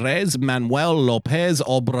 Andrés Manuel López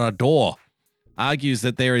Obrador, argues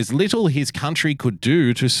that there is little his country could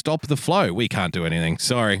do to stop the flow. We can't do anything.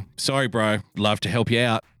 Sorry, bro. Love to help you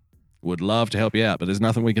out. Would love to help you out, but there's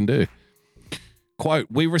nothing we can do. Quote,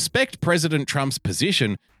 we respect President Trump's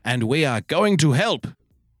position and we are going to help,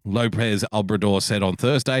 López Obrador said on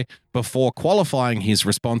Thursday before qualifying his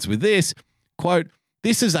response with this, quote,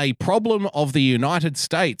 this is a problem of the United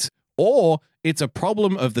States or it's a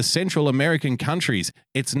problem of the Central American countries.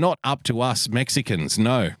 It's not up to us Mexicans.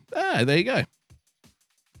 No. There you go.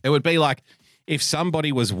 It would be like if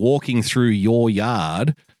somebody was walking through your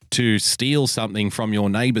yard to steal something from your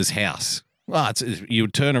neighbor's house. Well, you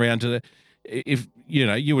would turn around to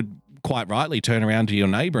you would quite rightly turn around to your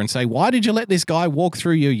neighbor and say, why did you let this guy walk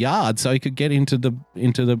through your yard so he could get into the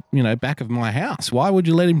back of my house? Why would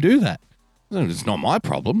you let him do that? It's not my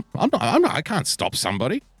problem. I can't stop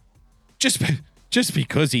somebody. Just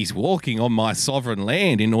because he's walking on my sovereign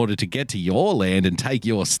land in order to get to your land and take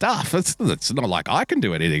your stuff. It's not like I can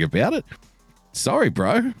do anything about it. Sorry,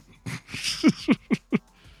 bro.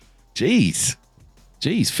 Jeez,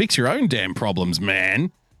 fix your own damn problems,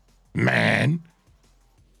 man.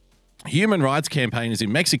 Human rights campaigners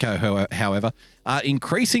in Mexico, however, are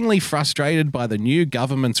increasingly frustrated by the new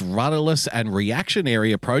government's rudderless and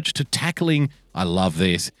reactionary approach to tackling, I love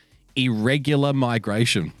this, irregular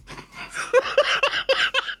migration.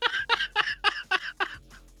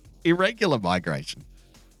 Irregular migration.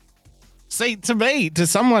 See, to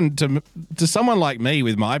someone like me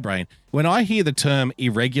with my brain, when I hear the term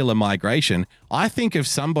irregular migration, I think of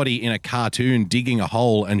somebody in a cartoon digging a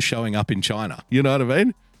hole and showing up in China. You know what I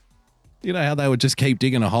mean? You know how they would just keep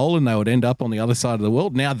digging a hole and they would end up on the other side of the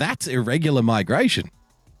world? Now that's irregular migration.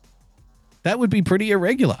 That would be pretty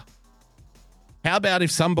irregular. How about if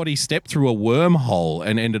somebody stepped through a wormhole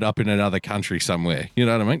and ended up in another country somewhere? You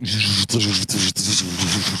know what I mean?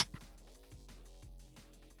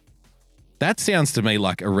 That sounds to me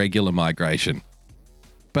like irregular migration.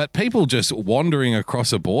 But people just wandering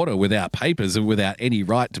across a border without papers and without any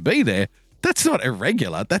right to be there, that's not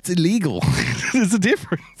irregular. That's illegal. There's a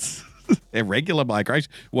difference. Irregular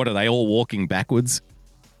migration. What, are they all walking backwards?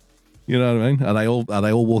 You know what I mean? Are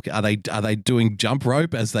they all walking? Are they doing jump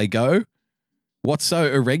rope as they go? What's so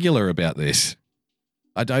irregular about this?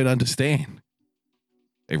 I don't understand.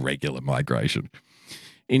 Irregular migration.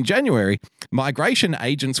 In January, migration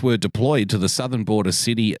agents were deployed to the southern border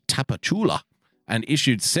city Tapachula and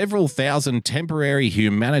issued several thousand temporary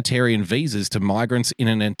humanitarian visas to migrants in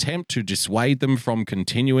an attempt to dissuade them from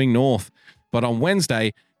continuing north. But on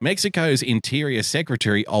Wednesday, Mexico's Interior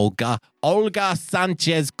Secretary Olga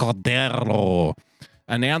Sanchez Cordero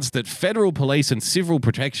announced that federal police and civil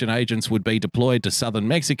protection agents would be deployed to southern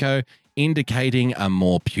Mexico, indicating a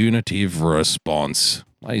more punitive response.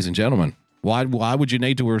 Ladies and gentlemen, why would you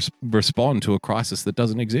need to respond to a crisis that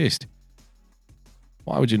doesn't exist?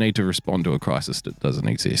 Why would you need to respond to a crisis that doesn't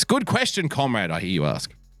exist? Good question, comrade, I hear you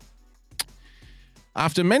ask.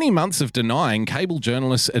 After many months of denying, cable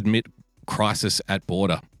journalists admit crisis at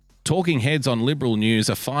border. Talking heads on Liberal News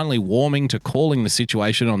are finally warming to calling the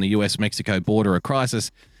situation on the US-Mexico border a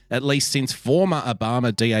crisis, at least since former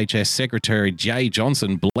Obama DHS Secretary Jay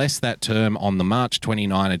Johnson blessed that term on the March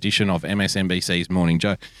 29 edition of MSNBC's Morning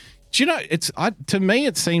Joe. Do you know, to me,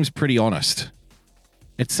 it seems pretty honest.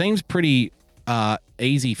 It seems pretty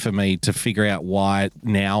easy for me to figure out why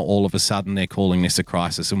now all of a sudden they're calling this a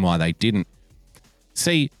crisis and why they didn't.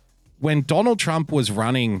 See, when Donald Trump was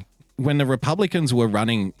running, when the Republicans were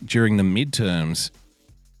running during the midterms,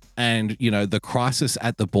 and, you know, the crisis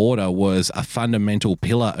at the border was a fundamental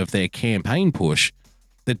pillar of their campaign push,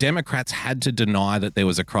 the Democrats had to deny that there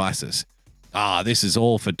was a crisis. This is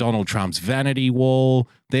all for Donald Trump's vanity wall.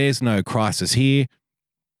 There's no crisis here.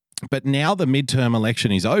 But now the midterm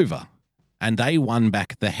election is over and they won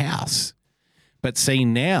back the House. But see,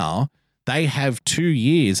 now they have 2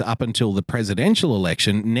 years up until the presidential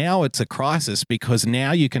election. Now it's a crisis because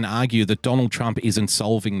now you can argue that Donald Trump isn't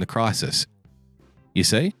solving the crisis. You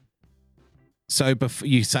see? So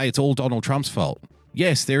you say it's all Donald Trump's fault.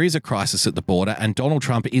 Yes, there is a crisis at the border and Donald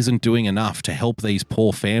Trump isn't doing enough to help these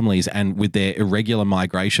poor families and with their irregular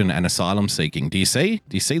migration and asylum seeking. Do you see?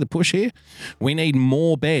 Do you see the push here? We need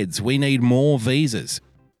more beds. We need more visas.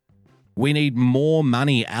 We need more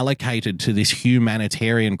money allocated to this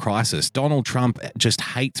humanitarian crisis. Donald Trump just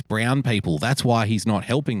hates brown people. That's why he's not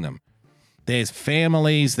helping them. There's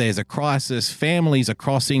families, there's a crisis, families are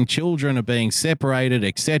crossing, children are being separated,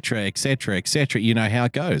 etc., etc., etc. You know how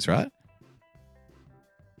it goes, right?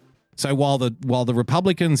 So while the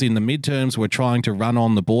Republicans in the midterms were trying to run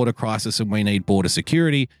on the border crisis and we need border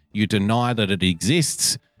security, you deny that it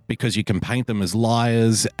exists because you can paint them as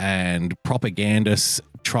liars and propagandists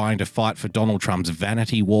trying to fight for Donald Trump's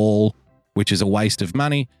vanity wall, which is a waste of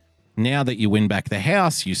money. Now that you win back the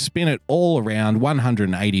House, you spin it all around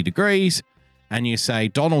 180 degrees and you say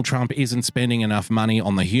Donald Trump isn't spending enough money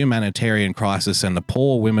on the humanitarian crisis and the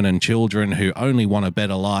poor women and children who only want a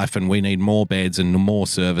better life, and we need more beds and more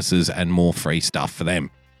services and more free stuff for them.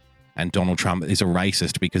 And Donald Trump is a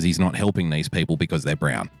racist because he's not helping these people because they're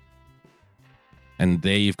brown. And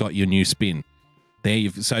there you've got your new spin.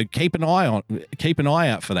 So keep an eye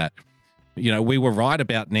out for that. You know, we were right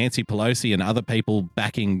about Nancy Pelosi and other people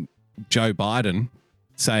backing Joe Biden,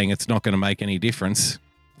 saying it's not going to make any difference.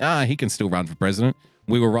 He can still run for president.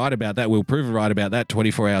 We were right about that. We'll prove right about that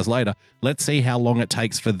 24 hours later. Let's see how long it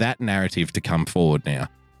takes for that narrative to come forward now.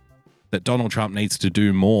 That Donald Trump needs to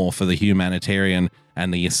do more for the humanitarian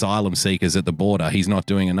and the asylum seekers at the border. He's not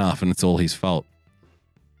doing enough and it's all his fault.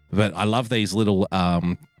 But I love these little,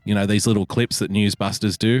 these little clips that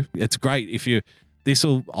Newsbusters do. It's great.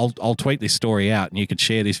 I'll tweet this story out and you could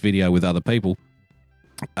share this video with other people.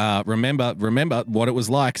 Remember what it was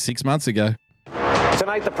like 6 months ago.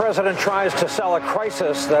 Tonight, the president tries to sell a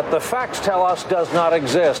crisis that the facts tell us does not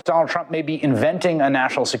exist. Donald Trump may be inventing a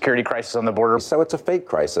national security crisis on the border. So it's a fake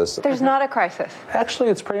crisis. There's not a crisis. Actually,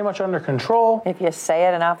 it's pretty much under control. If you say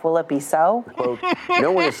it enough, will it be so? Quote,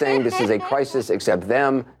 no one is saying this is a crisis except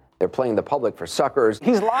them. They're playing the public for suckers.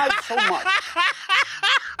 He's lied so much.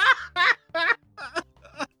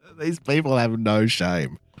 These people have no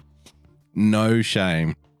shame. No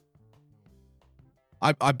shame.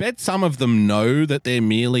 I bet some of them know that they're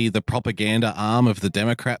merely the propaganda arm of the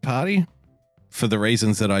Democrat Party. for the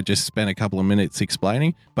reasons that I just spent a couple of minutes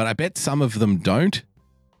explaining, but I bet some of them don't,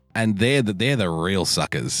 and they're the real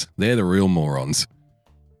suckers. They're the real morons.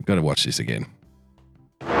 I've got to watch this again.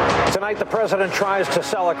 Tonight, the president tries to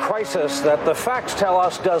sell a crisis that the facts tell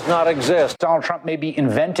us does not exist. Donald Trump may be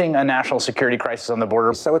inventing a national security crisis on the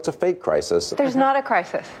border. So it's a fake crisis. There's not a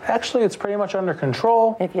crisis. Actually, it's pretty much under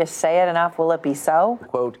control. If you say it enough, will it be so?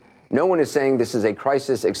 Quote, no one is saying this is a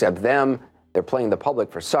crisis except them. They're playing the public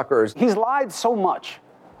for suckers. He's lied so much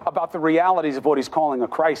about the realities of what he's calling a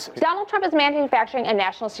crisis. Donald Trump is manufacturing a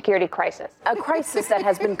national security crisis. A crisis that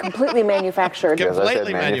has been completely manufactured. As I said,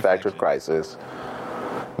 Completely manufactured crisis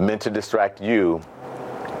meant to distract you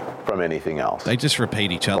from anything else. They just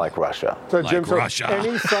repeat each other. Like Russia. So, Like Jim, Russia.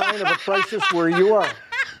 any sign of a crisis where you are?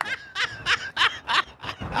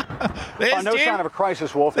 There's No Jim. sign of a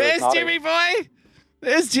crisis, Wolf. There's Jimmy boy.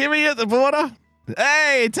 There's Jimmy at the border.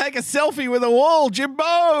 Hey, take a selfie with a wall,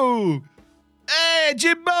 Jimbo. Hey,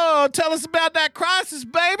 Jimbo, tell us about that crisis,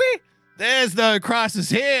 baby. There's no crisis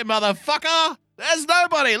here, motherfucker. There's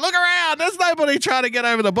nobody. Look around. There's nobody trying to get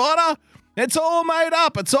over the border. It's all made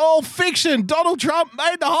up. It's all fiction. Donald Trump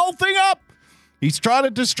made the whole thing up. He's trying to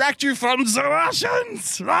distract you from the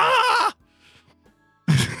Russians. Ah!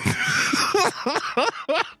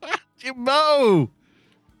 Jimbo.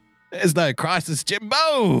 There's no crisis,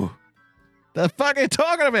 Jimbo. The fuck are you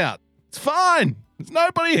talking about? It's fine. There's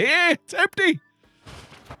nobody here. It's empty.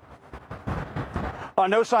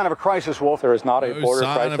 No sign of a crisis, Wolf. There is not a No border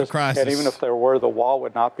sign of a crisis. And even if there were, the wall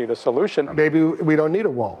would not be the solution. Maybe we don't need a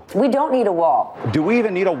wall. We don't need a wall. Do we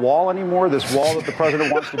even need a wall anymore? This wall that the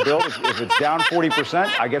president wants to build, if it's down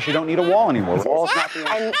 40%, I guess you don't need a wall anymore. The wall is not the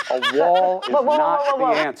answer. A wall is not the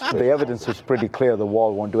answer. The evidence is pretty clear. The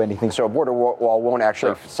wall won't do anything. So a border wall won't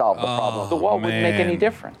actually solve the problem. The wall wouldn't make any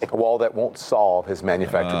difference. A wall that won't solve his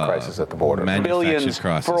manufactured crisis at the border. Billions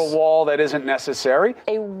crisis. for a wall that isn't necessary.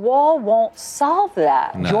 A wall won't solve that.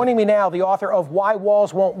 No. Joining me now, the author of Why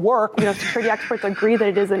Walls Won't Work. Security experts agree that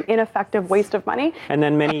it is an ineffective waste of money. And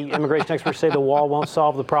then many immigration experts say the wall won't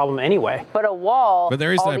solve the problem anyway. But a wall, But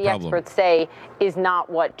there is all no the problem. experts say, is not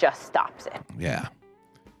what just stops it. Yeah.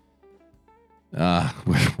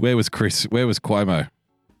 Where was Chris? Where was Cuomo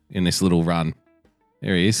in this little run?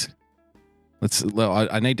 There he is.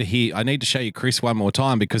 I need to show you Chris one more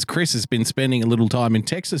time because Chris has been spending a little time in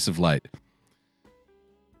Texas of late.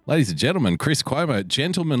 Ladies and gentlemen, Chris Cuomo,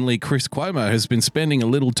 gentlemanly Chris Cuomo, has been spending a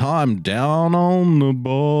little time down on the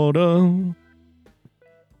border.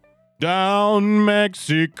 Down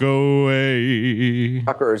Mexico way.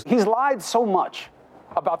 He's lied so much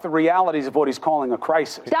about the realities of what he's calling a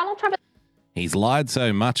crisis. Donald Trump. He's lied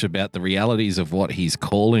so much about the realities of what he's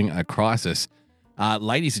calling a crisis.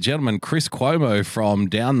 Ladies and gentlemen, Chris Cuomo from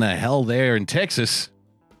down the hell there in Texas.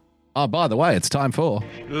 Oh, by the way, it's time for...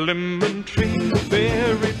 Lemon tree,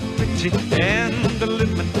 very pretty, and the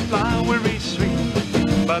lemon flowery sweet.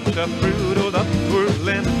 But the fruit of the poor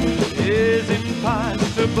lemon is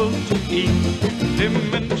impossible to eat.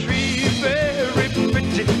 Lemon tree, very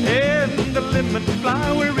pretty, and the lemon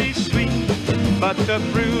flowery sweet. But the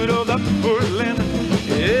fruit of the poor lemon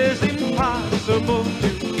is impossible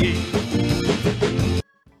to eat.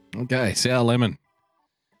 Okay, sour lemon.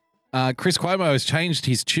 Chris Cuomo has changed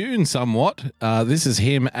his tune somewhat. This is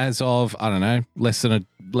him as of, I don't know, less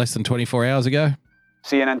than 24 hours ago.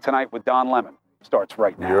 CNN Tonight with Don Lemon starts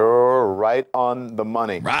right now. You're right on the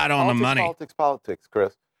money. Right on the money. Politics,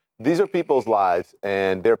 Chris. These are people's lives,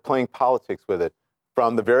 and they're playing politics with it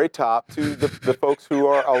from the very top to the folks who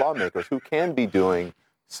are lawmakers who can be doing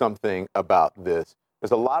something about this.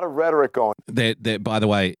 There's a lot of rhetoric going. By the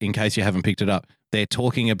way, in case you haven't picked it up, they're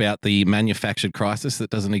talking about the manufactured crisis that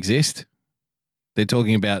doesn't exist. They're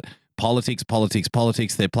talking about politics.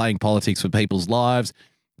 They're playing politics with people's lives.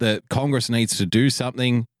 The Congress needs to do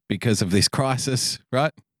something because of this crisis,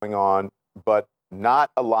 right? Going on, but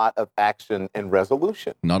not a lot of action and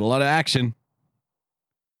resolution. Not a lot of action.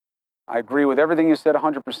 I agree with everything you said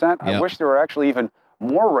 100%. I Yep. wish there were actually even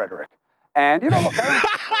more rhetoric. And,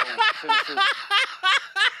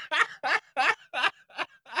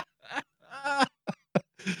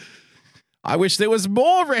 I wish there was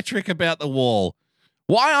more rhetoric about the wall.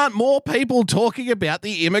 Why aren't more people talking about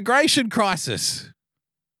the immigration crisis?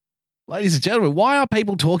 Ladies and gentlemen, why are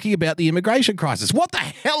people talking about the immigration crisis? What the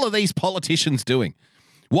hell are these politicians doing?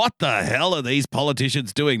 What the hell are these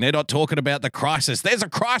politicians doing? They're not talking about the crisis. There's a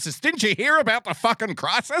crisis. Didn't you hear about the fucking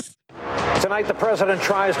crisis? Tonight, the president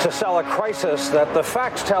tries to sell a crisis that the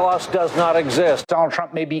facts tell us does not exist. Donald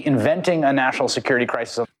Trump may be inventing a national security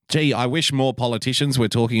crisis. Gee, I wish more politicians were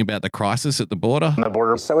talking about the crisis at the border.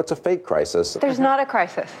 So it's a fake crisis. There's not a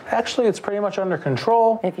crisis. Actually, it's pretty much under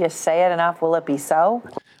control. If you say it enough, will it be so?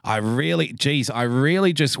 I really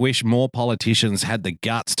just wish more politicians had the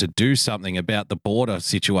guts to do something about the border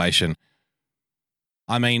situation.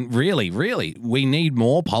 I mean, really, we need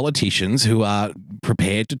more politicians who are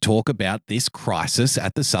prepared to talk about this crisis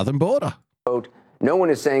at the southern border. No one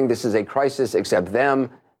is saying this is a crisis except them.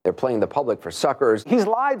 They're playing the public for suckers. He's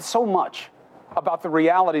lied so much about the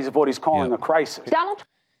realities of what he's calling a crisis. Donald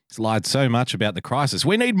He's lied so much about the crisis.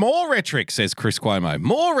 We need more rhetoric, says Chris Cuomo.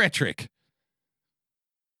 More rhetoric.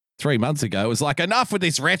 3 months ago, it was like, enough with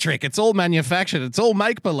this rhetoric. It's all manufactured. It's all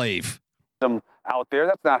make-believe. Out there,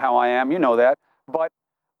 that's not how I am. You know that. But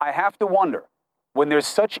I have to wonder, when there's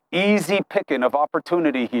such easy picking of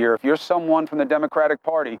opportunity here, if you're someone from the Democratic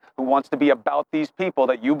Party who wants to be about these people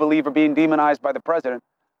that you believe are being demonized by the president,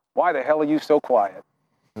 why the hell are you so quiet?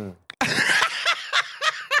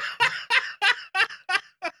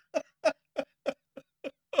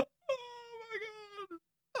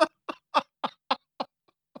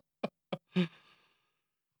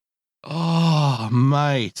 Oh,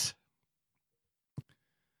 mate.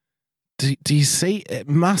 Do you see? It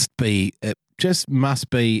must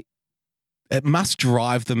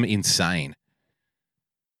drive them insane.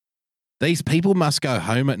 These people must go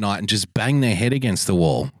home at night and just bang their head against the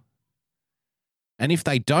wall. And if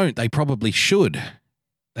they don't, they probably should.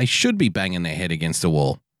 They should be banging their head against the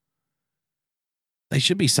wall. They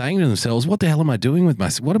should be saying to themselves, what the hell am I doing with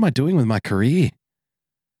my career?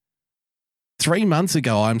 3 months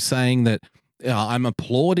ago, I'm saying that I'm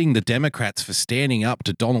applauding the Democrats for standing up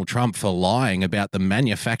to Donald Trump for lying about the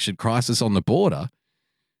manufactured crisis on the border.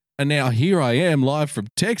 And now here I am live from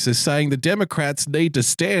Texas saying the Democrats need to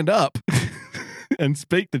stand up and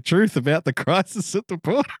speak the truth about the crisis at the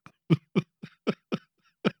border.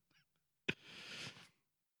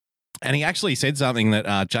 And he actually said something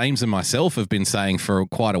that James and myself have been saying for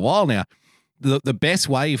quite a while now. The best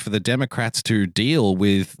way for the Democrats to deal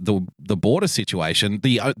with the border situation,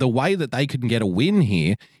 the way that they can get a win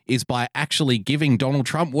here is by actually giving Donald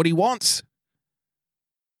Trump what he wants.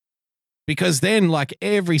 Because then, like,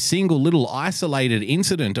 every single little isolated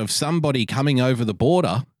incident of somebody coming over the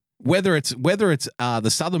border, whether it's the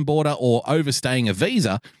southern border or overstaying a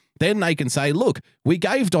visa, then they can say, look, we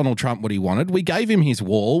gave Donald Trump what he wanted. We gave him his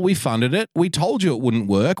wall. We funded it. We told you it wouldn't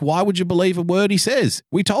work. Why would you believe a word he says?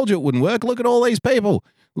 We told you it wouldn't work. Look at all these people.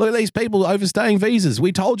 Look at these people overstaying visas.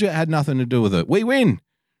 We told you it had nothing to do with it. We win.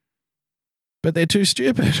 But they're too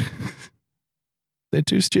stupid. They're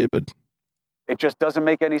too stupid. It just doesn't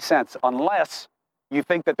make any sense unless you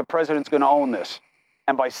think that the president's going to own this.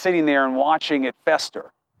 And by sitting there and watching it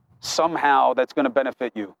fester, somehow that's going to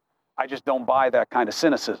benefit you. I just don't buy that kind of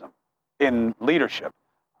cynicism in leadership.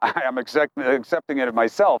 I am accepting it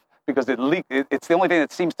myself because it's the only thing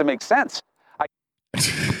that seems to make sense.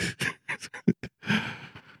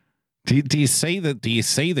 Do you see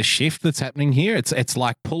the shift that's happening here? It's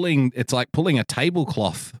like pulling a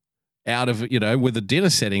tablecloth out of, with a dinner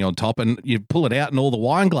setting on top, and you pull it out and all the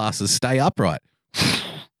wine glasses stay upright.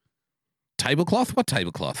 Tablecloth? What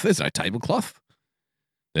tablecloth? There's no tablecloth.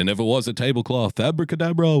 There never was a tablecloth.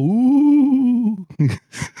 Abracadabra. Ooh.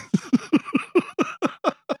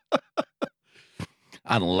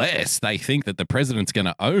 Unless they think that the president's going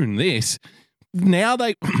to own this. Now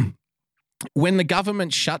when the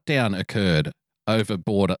government shutdown occurred over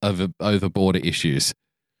border issues,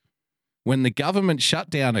 when the government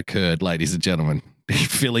shutdown occurred, ladies and gentlemen,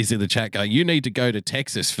 Philly's in the chat going, you need to go to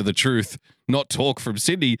Texas for the truth, not talk from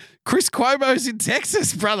Sydney. Chris Cuomo's in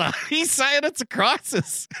Texas, brother. He's saying it's a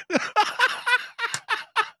crisis.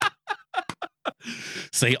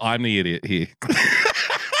 See, I'm the idiot here.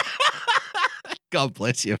 God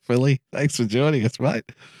bless you, Philly. Thanks for joining us, mate.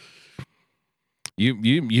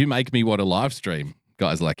 You make me want to live stream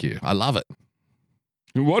guys like you. I love it.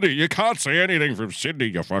 What? You can't see anything from Sydney,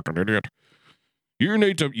 you fucking idiot. You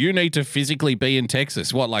need to physically be in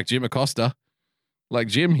Texas. What, like Jim Acosta? Like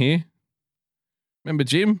Jim here? Remember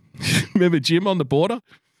Jim? Remember Jim on the border?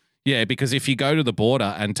 Yeah, because if you go to the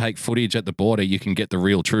border and take footage at the border, you can get the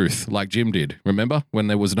real truth, like Jim did. Remember when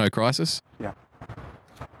there was no crisis? Yeah.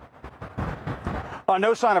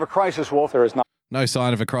 No sign of a crisis, Wolf. There is not. No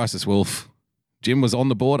sign of a crisis, Wolf. Jim was on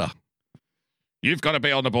the border. You've got to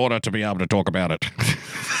be on the border to be able to talk about it.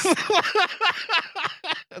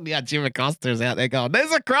 Yeah, Jim Acosta's out there going,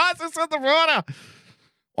 there's a crisis at the border.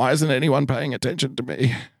 Why isn't anyone paying attention to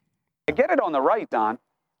me? I get it on the right, Don.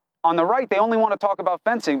 On the right, they only want to talk about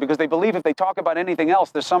fencing because they believe if they talk about anything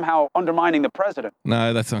else, they're somehow undermining the president.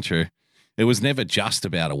 No, that's not true. It was never just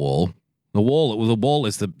about a wall. The wall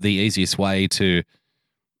is the easiest way to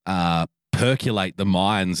percolate the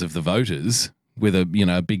minds of the voters with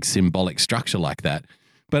a big symbolic structure like that.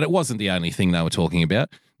 But it wasn't the only thing they were talking about.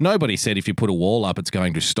 Nobody said if you put a wall up, it's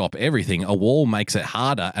going to stop everything. A wall makes it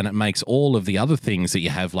harder, and it makes all of the other things that you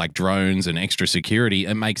have, like drones and extra security,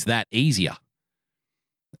 it makes that easier.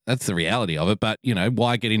 That's the reality of it. But,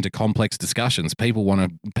 why get into complex discussions? People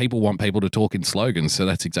want people to talk in slogans, so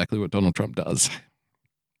that's exactly what Donald Trump does.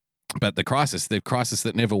 But the crisis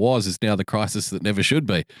that never was is now the crisis that never should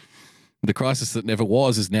be. The crisis that never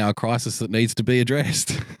was is now a crisis that needs to be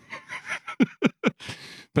addressed.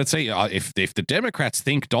 But see, if the Democrats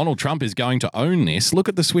think Donald Trump is going to own this, look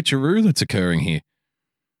at the switcheroo that's occurring here.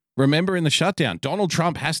 Remember in the shutdown, Donald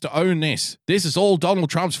Trump has to own this. This is all Donald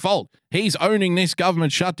Trump's fault. He's owning this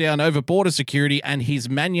government shutdown over border security and his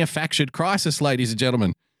manufactured crisis, ladies and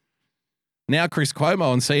gentlemen. Now Chris Cuomo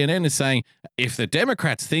on CNN is saying, if the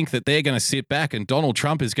Democrats think that they're going to sit back and Donald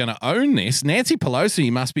Trump is going to own this, Nancy Pelosi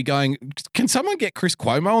must be going, can someone get Chris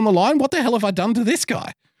Cuomo on the line? What the hell have I done to this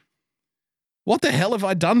guy? What the hell have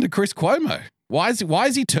I done to Chris Cuomo? Why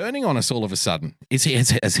is he turning on us all of a sudden?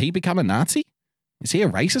 Has he become a Nazi? Is he a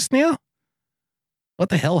racist now? What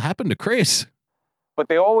the hell happened to Chris? But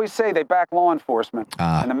they always say they back law enforcement.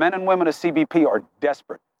 And the men and women of CBP are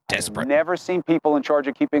desperate. I've never seen people in charge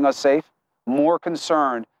of keeping us safe more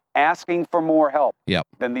concerned, asking for more help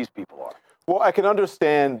than these people are. Well, I can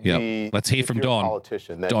understand Let's hear from Don.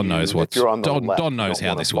 Politician Don knows what's Don knows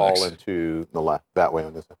how this works. Fall into the left that way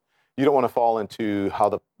on this. You don't want to fall into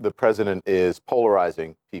how the president is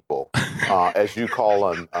polarizing people, as you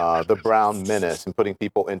call them, the brown menace, and putting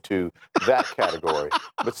people into that category.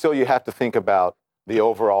 But still, you have to think about the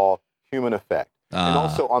overall human effect. And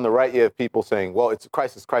also on the right, you have people saying, well, it's a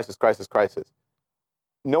crisis, crisis, crisis, crisis.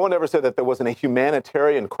 No one ever said that there wasn't a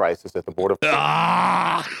humanitarian crisis at the border.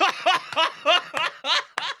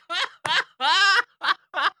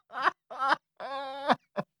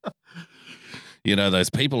 Those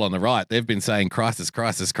people on the right, they've been saying crisis,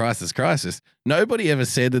 crisis, crisis, crisis. Nobody ever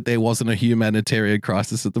said that there wasn't a humanitarian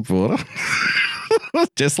crisis at the border.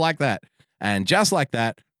 Just like that. And just like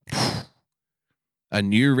that, a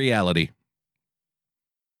new reality.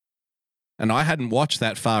 And I hadn't watched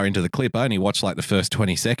that far into the clip. I only watched like the first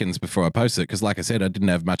 20 seconds before I posted it because, like I said, I didn't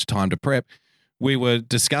have much time to prep. We were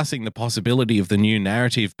discussing the possibility of the new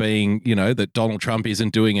narrative being, that Donald Trump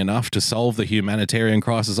isn't doing enough to solve the humanitarian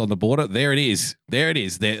crisis on the border. There it is. There it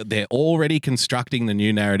is. They're already constructing the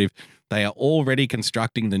new narrative. They are already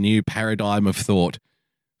constructing the new paradigm of thought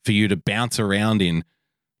for you to bounce around in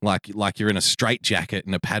like you're in a straitjacket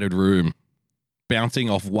in a padded room, bouncing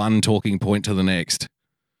off one talking point to the next.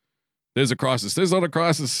 There's a crisis. There's not a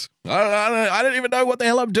crisis. I don't even know what the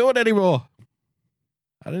hell I'm doing anymore.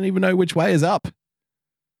 I don't even know which way is up.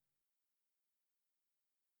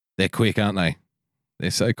 They're quick, aren't they?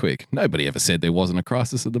 They're so quick. Nobody ever said there wasn't a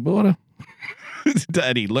crisis at the border.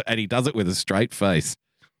 and he does it with a straight face.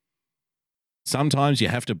 Sometimes you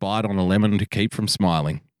have to bite on a lemon to keep from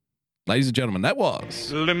smiling. Ladies and gentlemen, that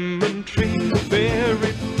was... Lemon tree,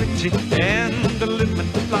 very pretty, and the lemon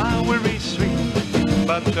flowery sweet.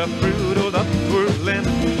 But the fruit of the poor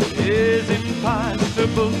lemon is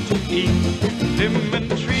impossible to eat. Lemon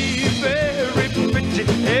tree, very pretty,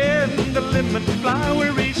 and the lemon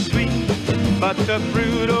flowery sweet. But the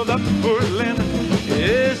fruit of the poor lemon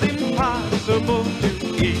is impossible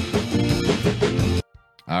to eat.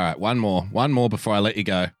 All right, one more before I let you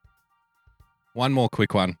go. One more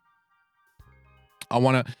quick one. I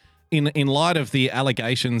want to... In light of the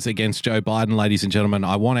allegations against Joe Biden, ladies and gentlemen,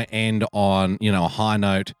 I want to end on, a high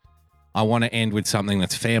note. I want to end with something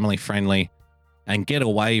that's family friendly and get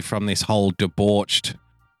away from this whole debauched,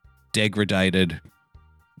 degraded,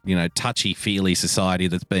 touchy-feely society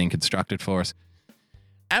that's being constructed for us.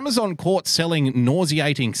 Amazon caught selling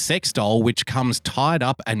nauseating sex doll which comes tied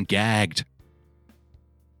up and gagged.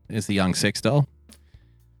 There's the young sex doll.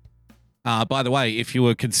 By the way, if you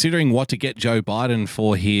were considering what to get Joe Biden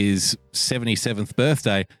for his 77th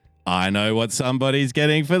birthday, I know what somebody's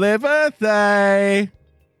getting for their birthday.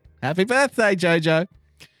 Happy birthday, Jojo.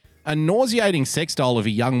 A nauseating sex doll of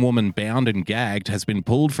a young woman bound and gagged has been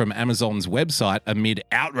pulled from Amazon's website amid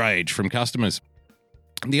outrage from customers.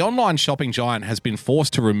 The online shopping giant has been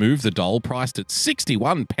forced to remove the doll priced at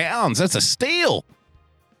 £61. That's a steal.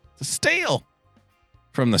 It's a steal.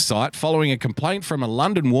 From the site following a complaint from a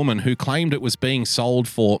London woman who claimed it was being sold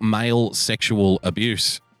for male sexual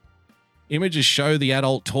abuse. Images show the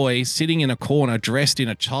adult toy sitting in a corner dressed in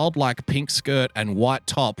a childlike pink skirt and white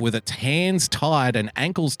top with its hands tied and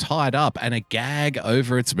ankles tied up and a gag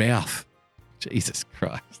over its mouth. Jesus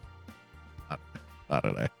Christ. I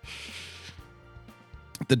don't know.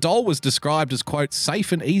 The doll was described as, quote,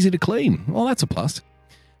 safe and easy to clean. Well, that's a plus.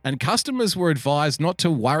 And customers were advised not to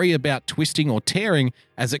worry about twisting or tearing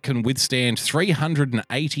as it can withstand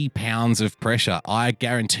 380 pounds of pressure. I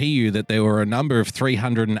guarantee you that there were a number of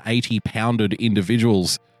 380-pounded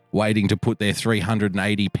individuals waiting to put their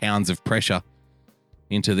 380 pounds of pressure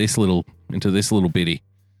into this little bitty.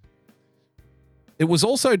 It was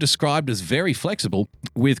also described as very flexible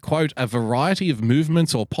with, quote, a variety of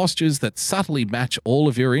movements or postures that subtly match all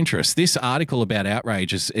of your interests. This article about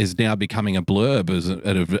outrage is now becoming a blurb as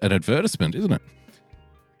an advertisement, isn't it?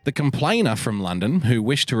 The complainer from London, who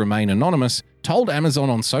wished to remain anonymous, told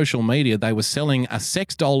Amazon on social media they were selling a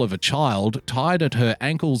sex doll of a child tied at her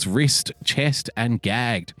ankles, wrist, chest, and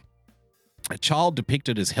gagged. A child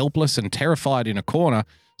depicted as helpless and terrified in a corner,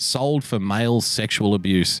 sold for male sexual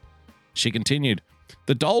abuse. She continued,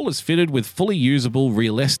 the doll is fitted with fully usable,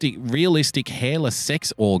 realistic hairless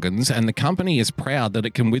sex organs, and the company is proud that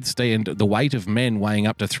it can withstand the weight of men weighing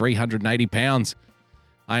up to 380 pounds.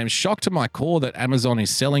 I am shocked to my core that Amazon is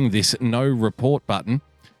selling this no report button.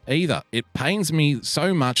 Either it pains me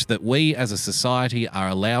so much that we as a society are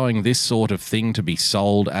allowing this sort of thing to be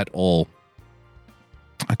sold at all.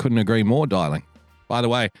 I couldn't agree more, darling. By the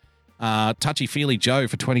way, touchy-feely Joe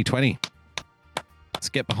for 2020. Let's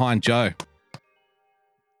get behind Joe.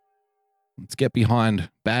 Let's get behind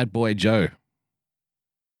bad boy Joe.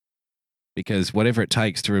 Because whatever it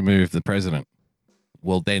takes to remove the president,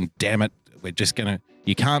 well then, damn it, we're just going to...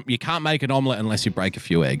 You can't make an omelette unless you break a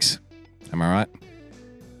few eggs. Am I right?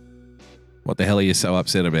 What the hell are you so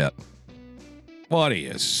upset about? What are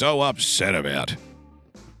you so upset about?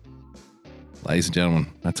 Ladies and gentlemen,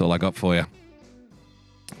 that's all I got for you.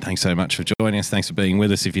 Thanks so much for joining us. Thanks for being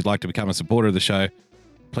with us. If you'd like to become a supporter of the show,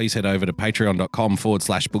 please head over to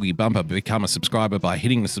patreon.com/boogiebumper. Become a subscriber by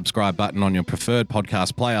hitting the subscribe button on your preferred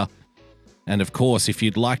podcast player. And of course, if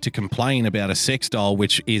you'd like to complain about a sex doll,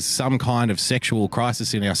 which is some kind of sexual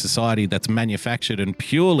crisis in our society that's manufactured and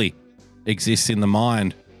purely exists in the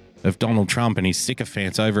mind of Donald Trump and his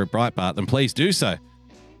sycophants over at Breitbart, then please do so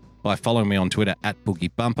by following me on Twitter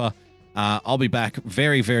 @boogiebumper. I'll be back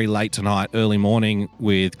very, very late tonight, early morning,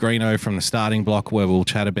 with Greeno from the Starting Block, where we'll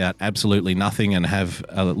chat about absolutely nothing and have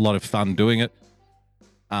a lot of fun doing it.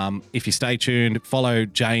 If you stay tuned, follow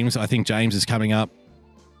James. I think James is coming up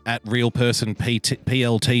at PLTCS,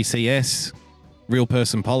 Real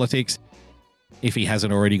Person Politics. If he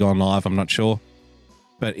hasn't already gone live, I'm not sure.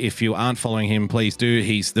 But if you aren't following him, please do.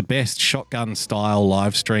 He's the best shotgun-style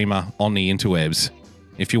live streamer on the interwebs.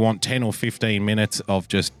 If you want 10 or 15 minutes of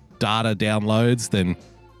just data downloads, then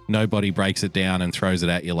nobody breaks it down and throws it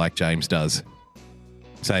at you like James does.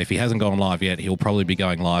 So if he hasn't gone live yet, he'll probably be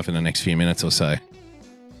going live in the next few minutes or so.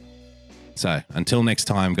 So until next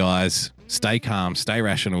time, guys, stay calm, stay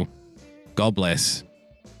rational. God bless.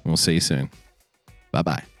 We'll see you soon.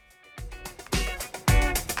 Bye-bye.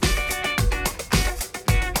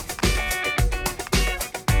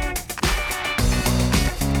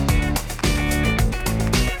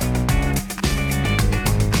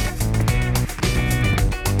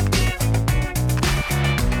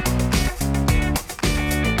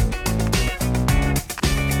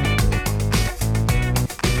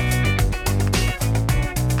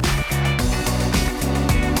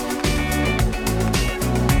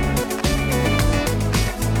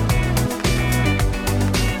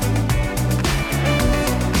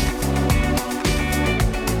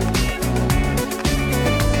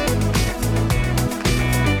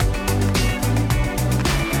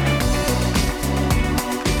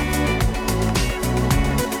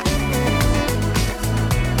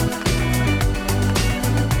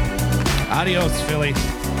 Adios, Philly.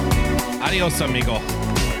 Adios, amigo.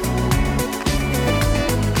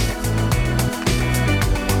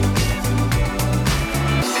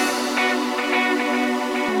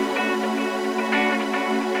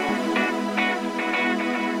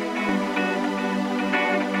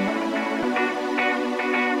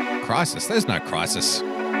 Crisis? There's no crisis.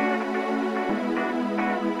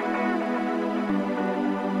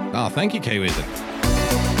 Oh, thank you, Kiwizard.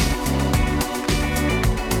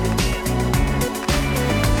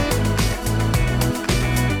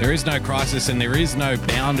 There is no crisis and there is no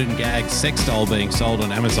bound and gagged sex doll being sold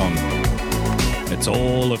on Amazon. It's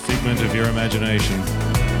all a figment of your imagination.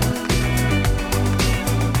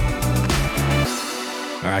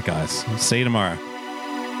 All right, guys. See you tomorrow.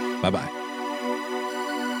 Bye-bye.